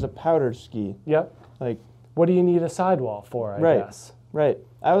 And as a powdered ski. Yep. Like, what do you need a sidewall for, I guess? Right.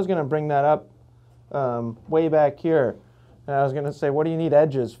 I was going to bring that up way back here. And I was going to say, what do you need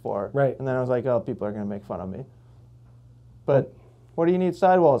edges for? Right. And then I was like, oh, people are going to make fun of me. But what do you need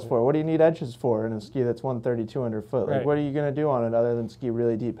sidewalls for? What do you need edges for in a ski that's 132 underfoot? Like, what are you going to do on it other than ski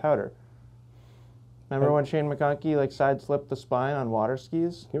really deep powder? Remember when Shane McConkey like side slipped the spine on water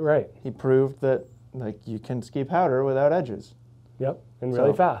skis? You're right. He proved that like you can ski powder without edges. Yep, and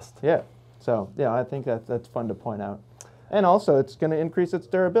really fast. Yeah. So yeah, I think that's fun to point out. And also, it's going to increase its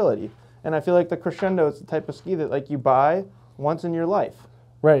durability. And I feel like the Crescendo is the type of ski that like you buy once in your life.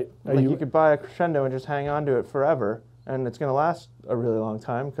 Right. Like you could buy a Crescendo and just hang on to it forever, and it's going to last a really long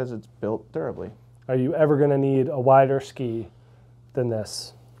time because it's built durably. Are you ever going to need a wider ski than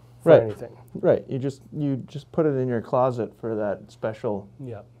this for anything? Right. You just put it in your closet for that special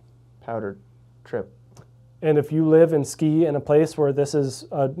powder trip. And if you live and ski in a place where this is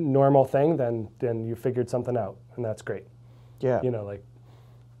a normal thing, then you figured something out, and that's great. Yeah. You know, like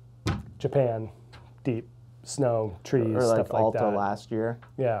Japan, deep snow, trees, or like stuff like Alta that. last year.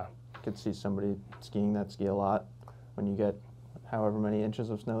 Yeah. I could see somebody skiing that ski a lot when you get however many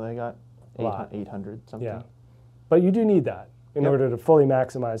inches of snow they got. 800 something. Yeah. But you do need that in order to fully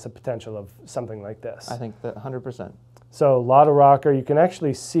maximize the potential of something like this. I think that 100%. So a lot of rocker. You can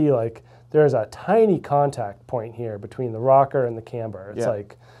actually see like there's a tiny contact point here between the rocker and the camber. It's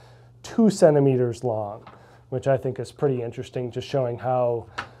like 2 centimeters long, which I think is pretty interesting, just showing how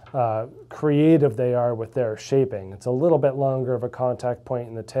creative they are with their shaping. It's a little bit longer of a contact point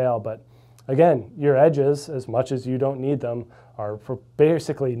in the tail, but again, your edges, as much as you don't need them, are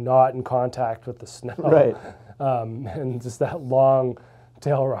basically not in contact with the snow. Right. And just that long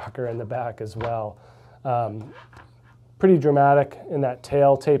tail rocker in the back as well. Pretty dramatic in that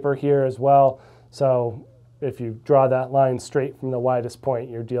tail taper here as well. So if you draw that line straight from the widest point,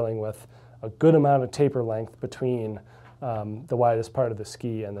 you're dealing with a good amount of taper length between the widest part of the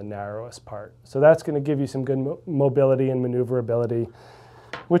ski and the narrowest part. So that's going to give you some good mobility and maneuverability,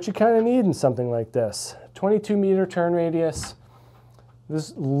 which you kind of need in something like this. 22 meter turn radius.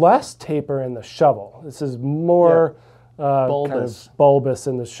 There's less taper in the shovel. This is more kind of bulbous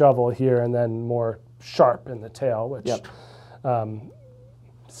in the shovel here, and then more sharp in the tail, which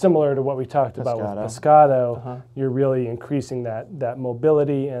similar to what we talked about with Pescado, you're really increasing that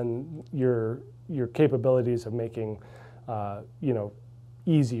mobility and your capabilities of making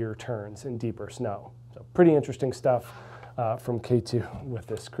easier turns in deeper snow. So pretty interesting stuff from K2 with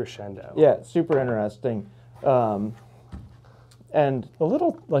this Crescendo. Yeah, super interesting. And a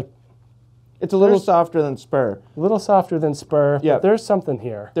little like it's a little softer than Spur. A little softer than Spur. Yeah, but there's something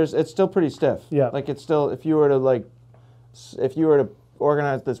here. It's still pretty stiff. Yeah, like it's still if you were to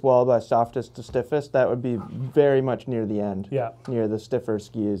organize this wall by softest to stiffest, that would be very much near the end. Yeah, near the stiffer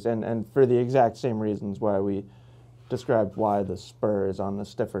skis, and for the exact same reasons why we described why the Spur is on the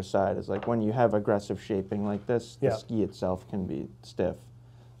stiffer side is like when you have aggressive shaping like this, the ski itself can be stiff.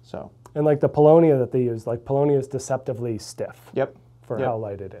 So. And like the paulownia that they use, like paulownia is deceptively stiff. Yep. For how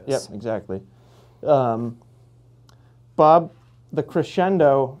light it is. Yep, exactly. Bob, the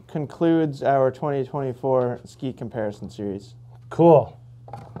Crescendo concludes our 2024 ski comparison series. Cool.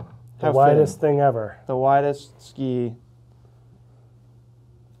 The widest thing ever. The widest ski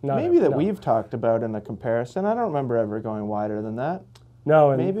maybe that we've talked about in a comparison. I don't remember ever going wider than that.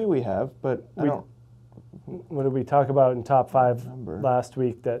 No, and maybe we have, but I don't. What did we talk about in top 5 last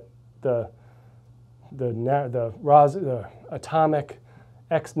week? That the Atomic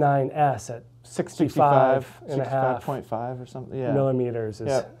X9S at 65.5 or something. millimeters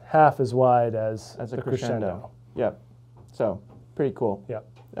is half as wide as the Crescendo. Yep. So pretty cool. Yep.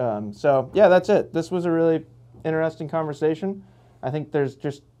 So yeah, that's it. This was a really interesting conversation. I think there's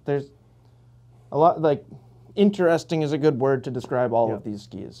a lot, like, interesting is a good word to describe all of these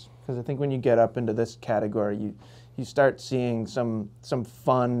skis, because I think when you get up into this category, you start seeing some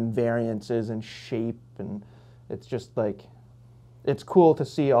fun variances in shape, and it's just like, it's cool to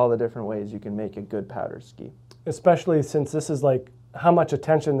see all the different ways you can make a good powder ski. Especially since this is like how much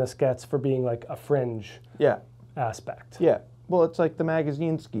attention this gets for being like a fringe aspect. Yeah. Well, it's like the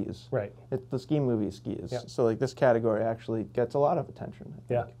magazine skis. Right. It's the ski movie skis. Yeah. So like this category actually gets a lot of attention, I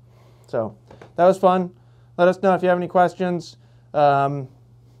think. Yeah. So that was fun. Let us know if you have any questions.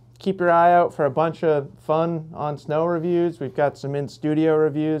 Keep your eye out for a bunch of fun on snow reviews. We've got some in-studio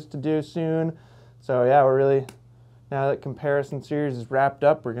reviews to do soon. So yeah, we're really, now that comparison series is wrapped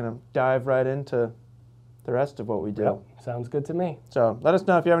up, we're going to dive right into the rest of what we do. Yep. Sounds good to me. So let us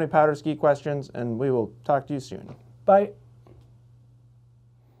know if you have any powder ski questions, and we will talk to you soon. Bye.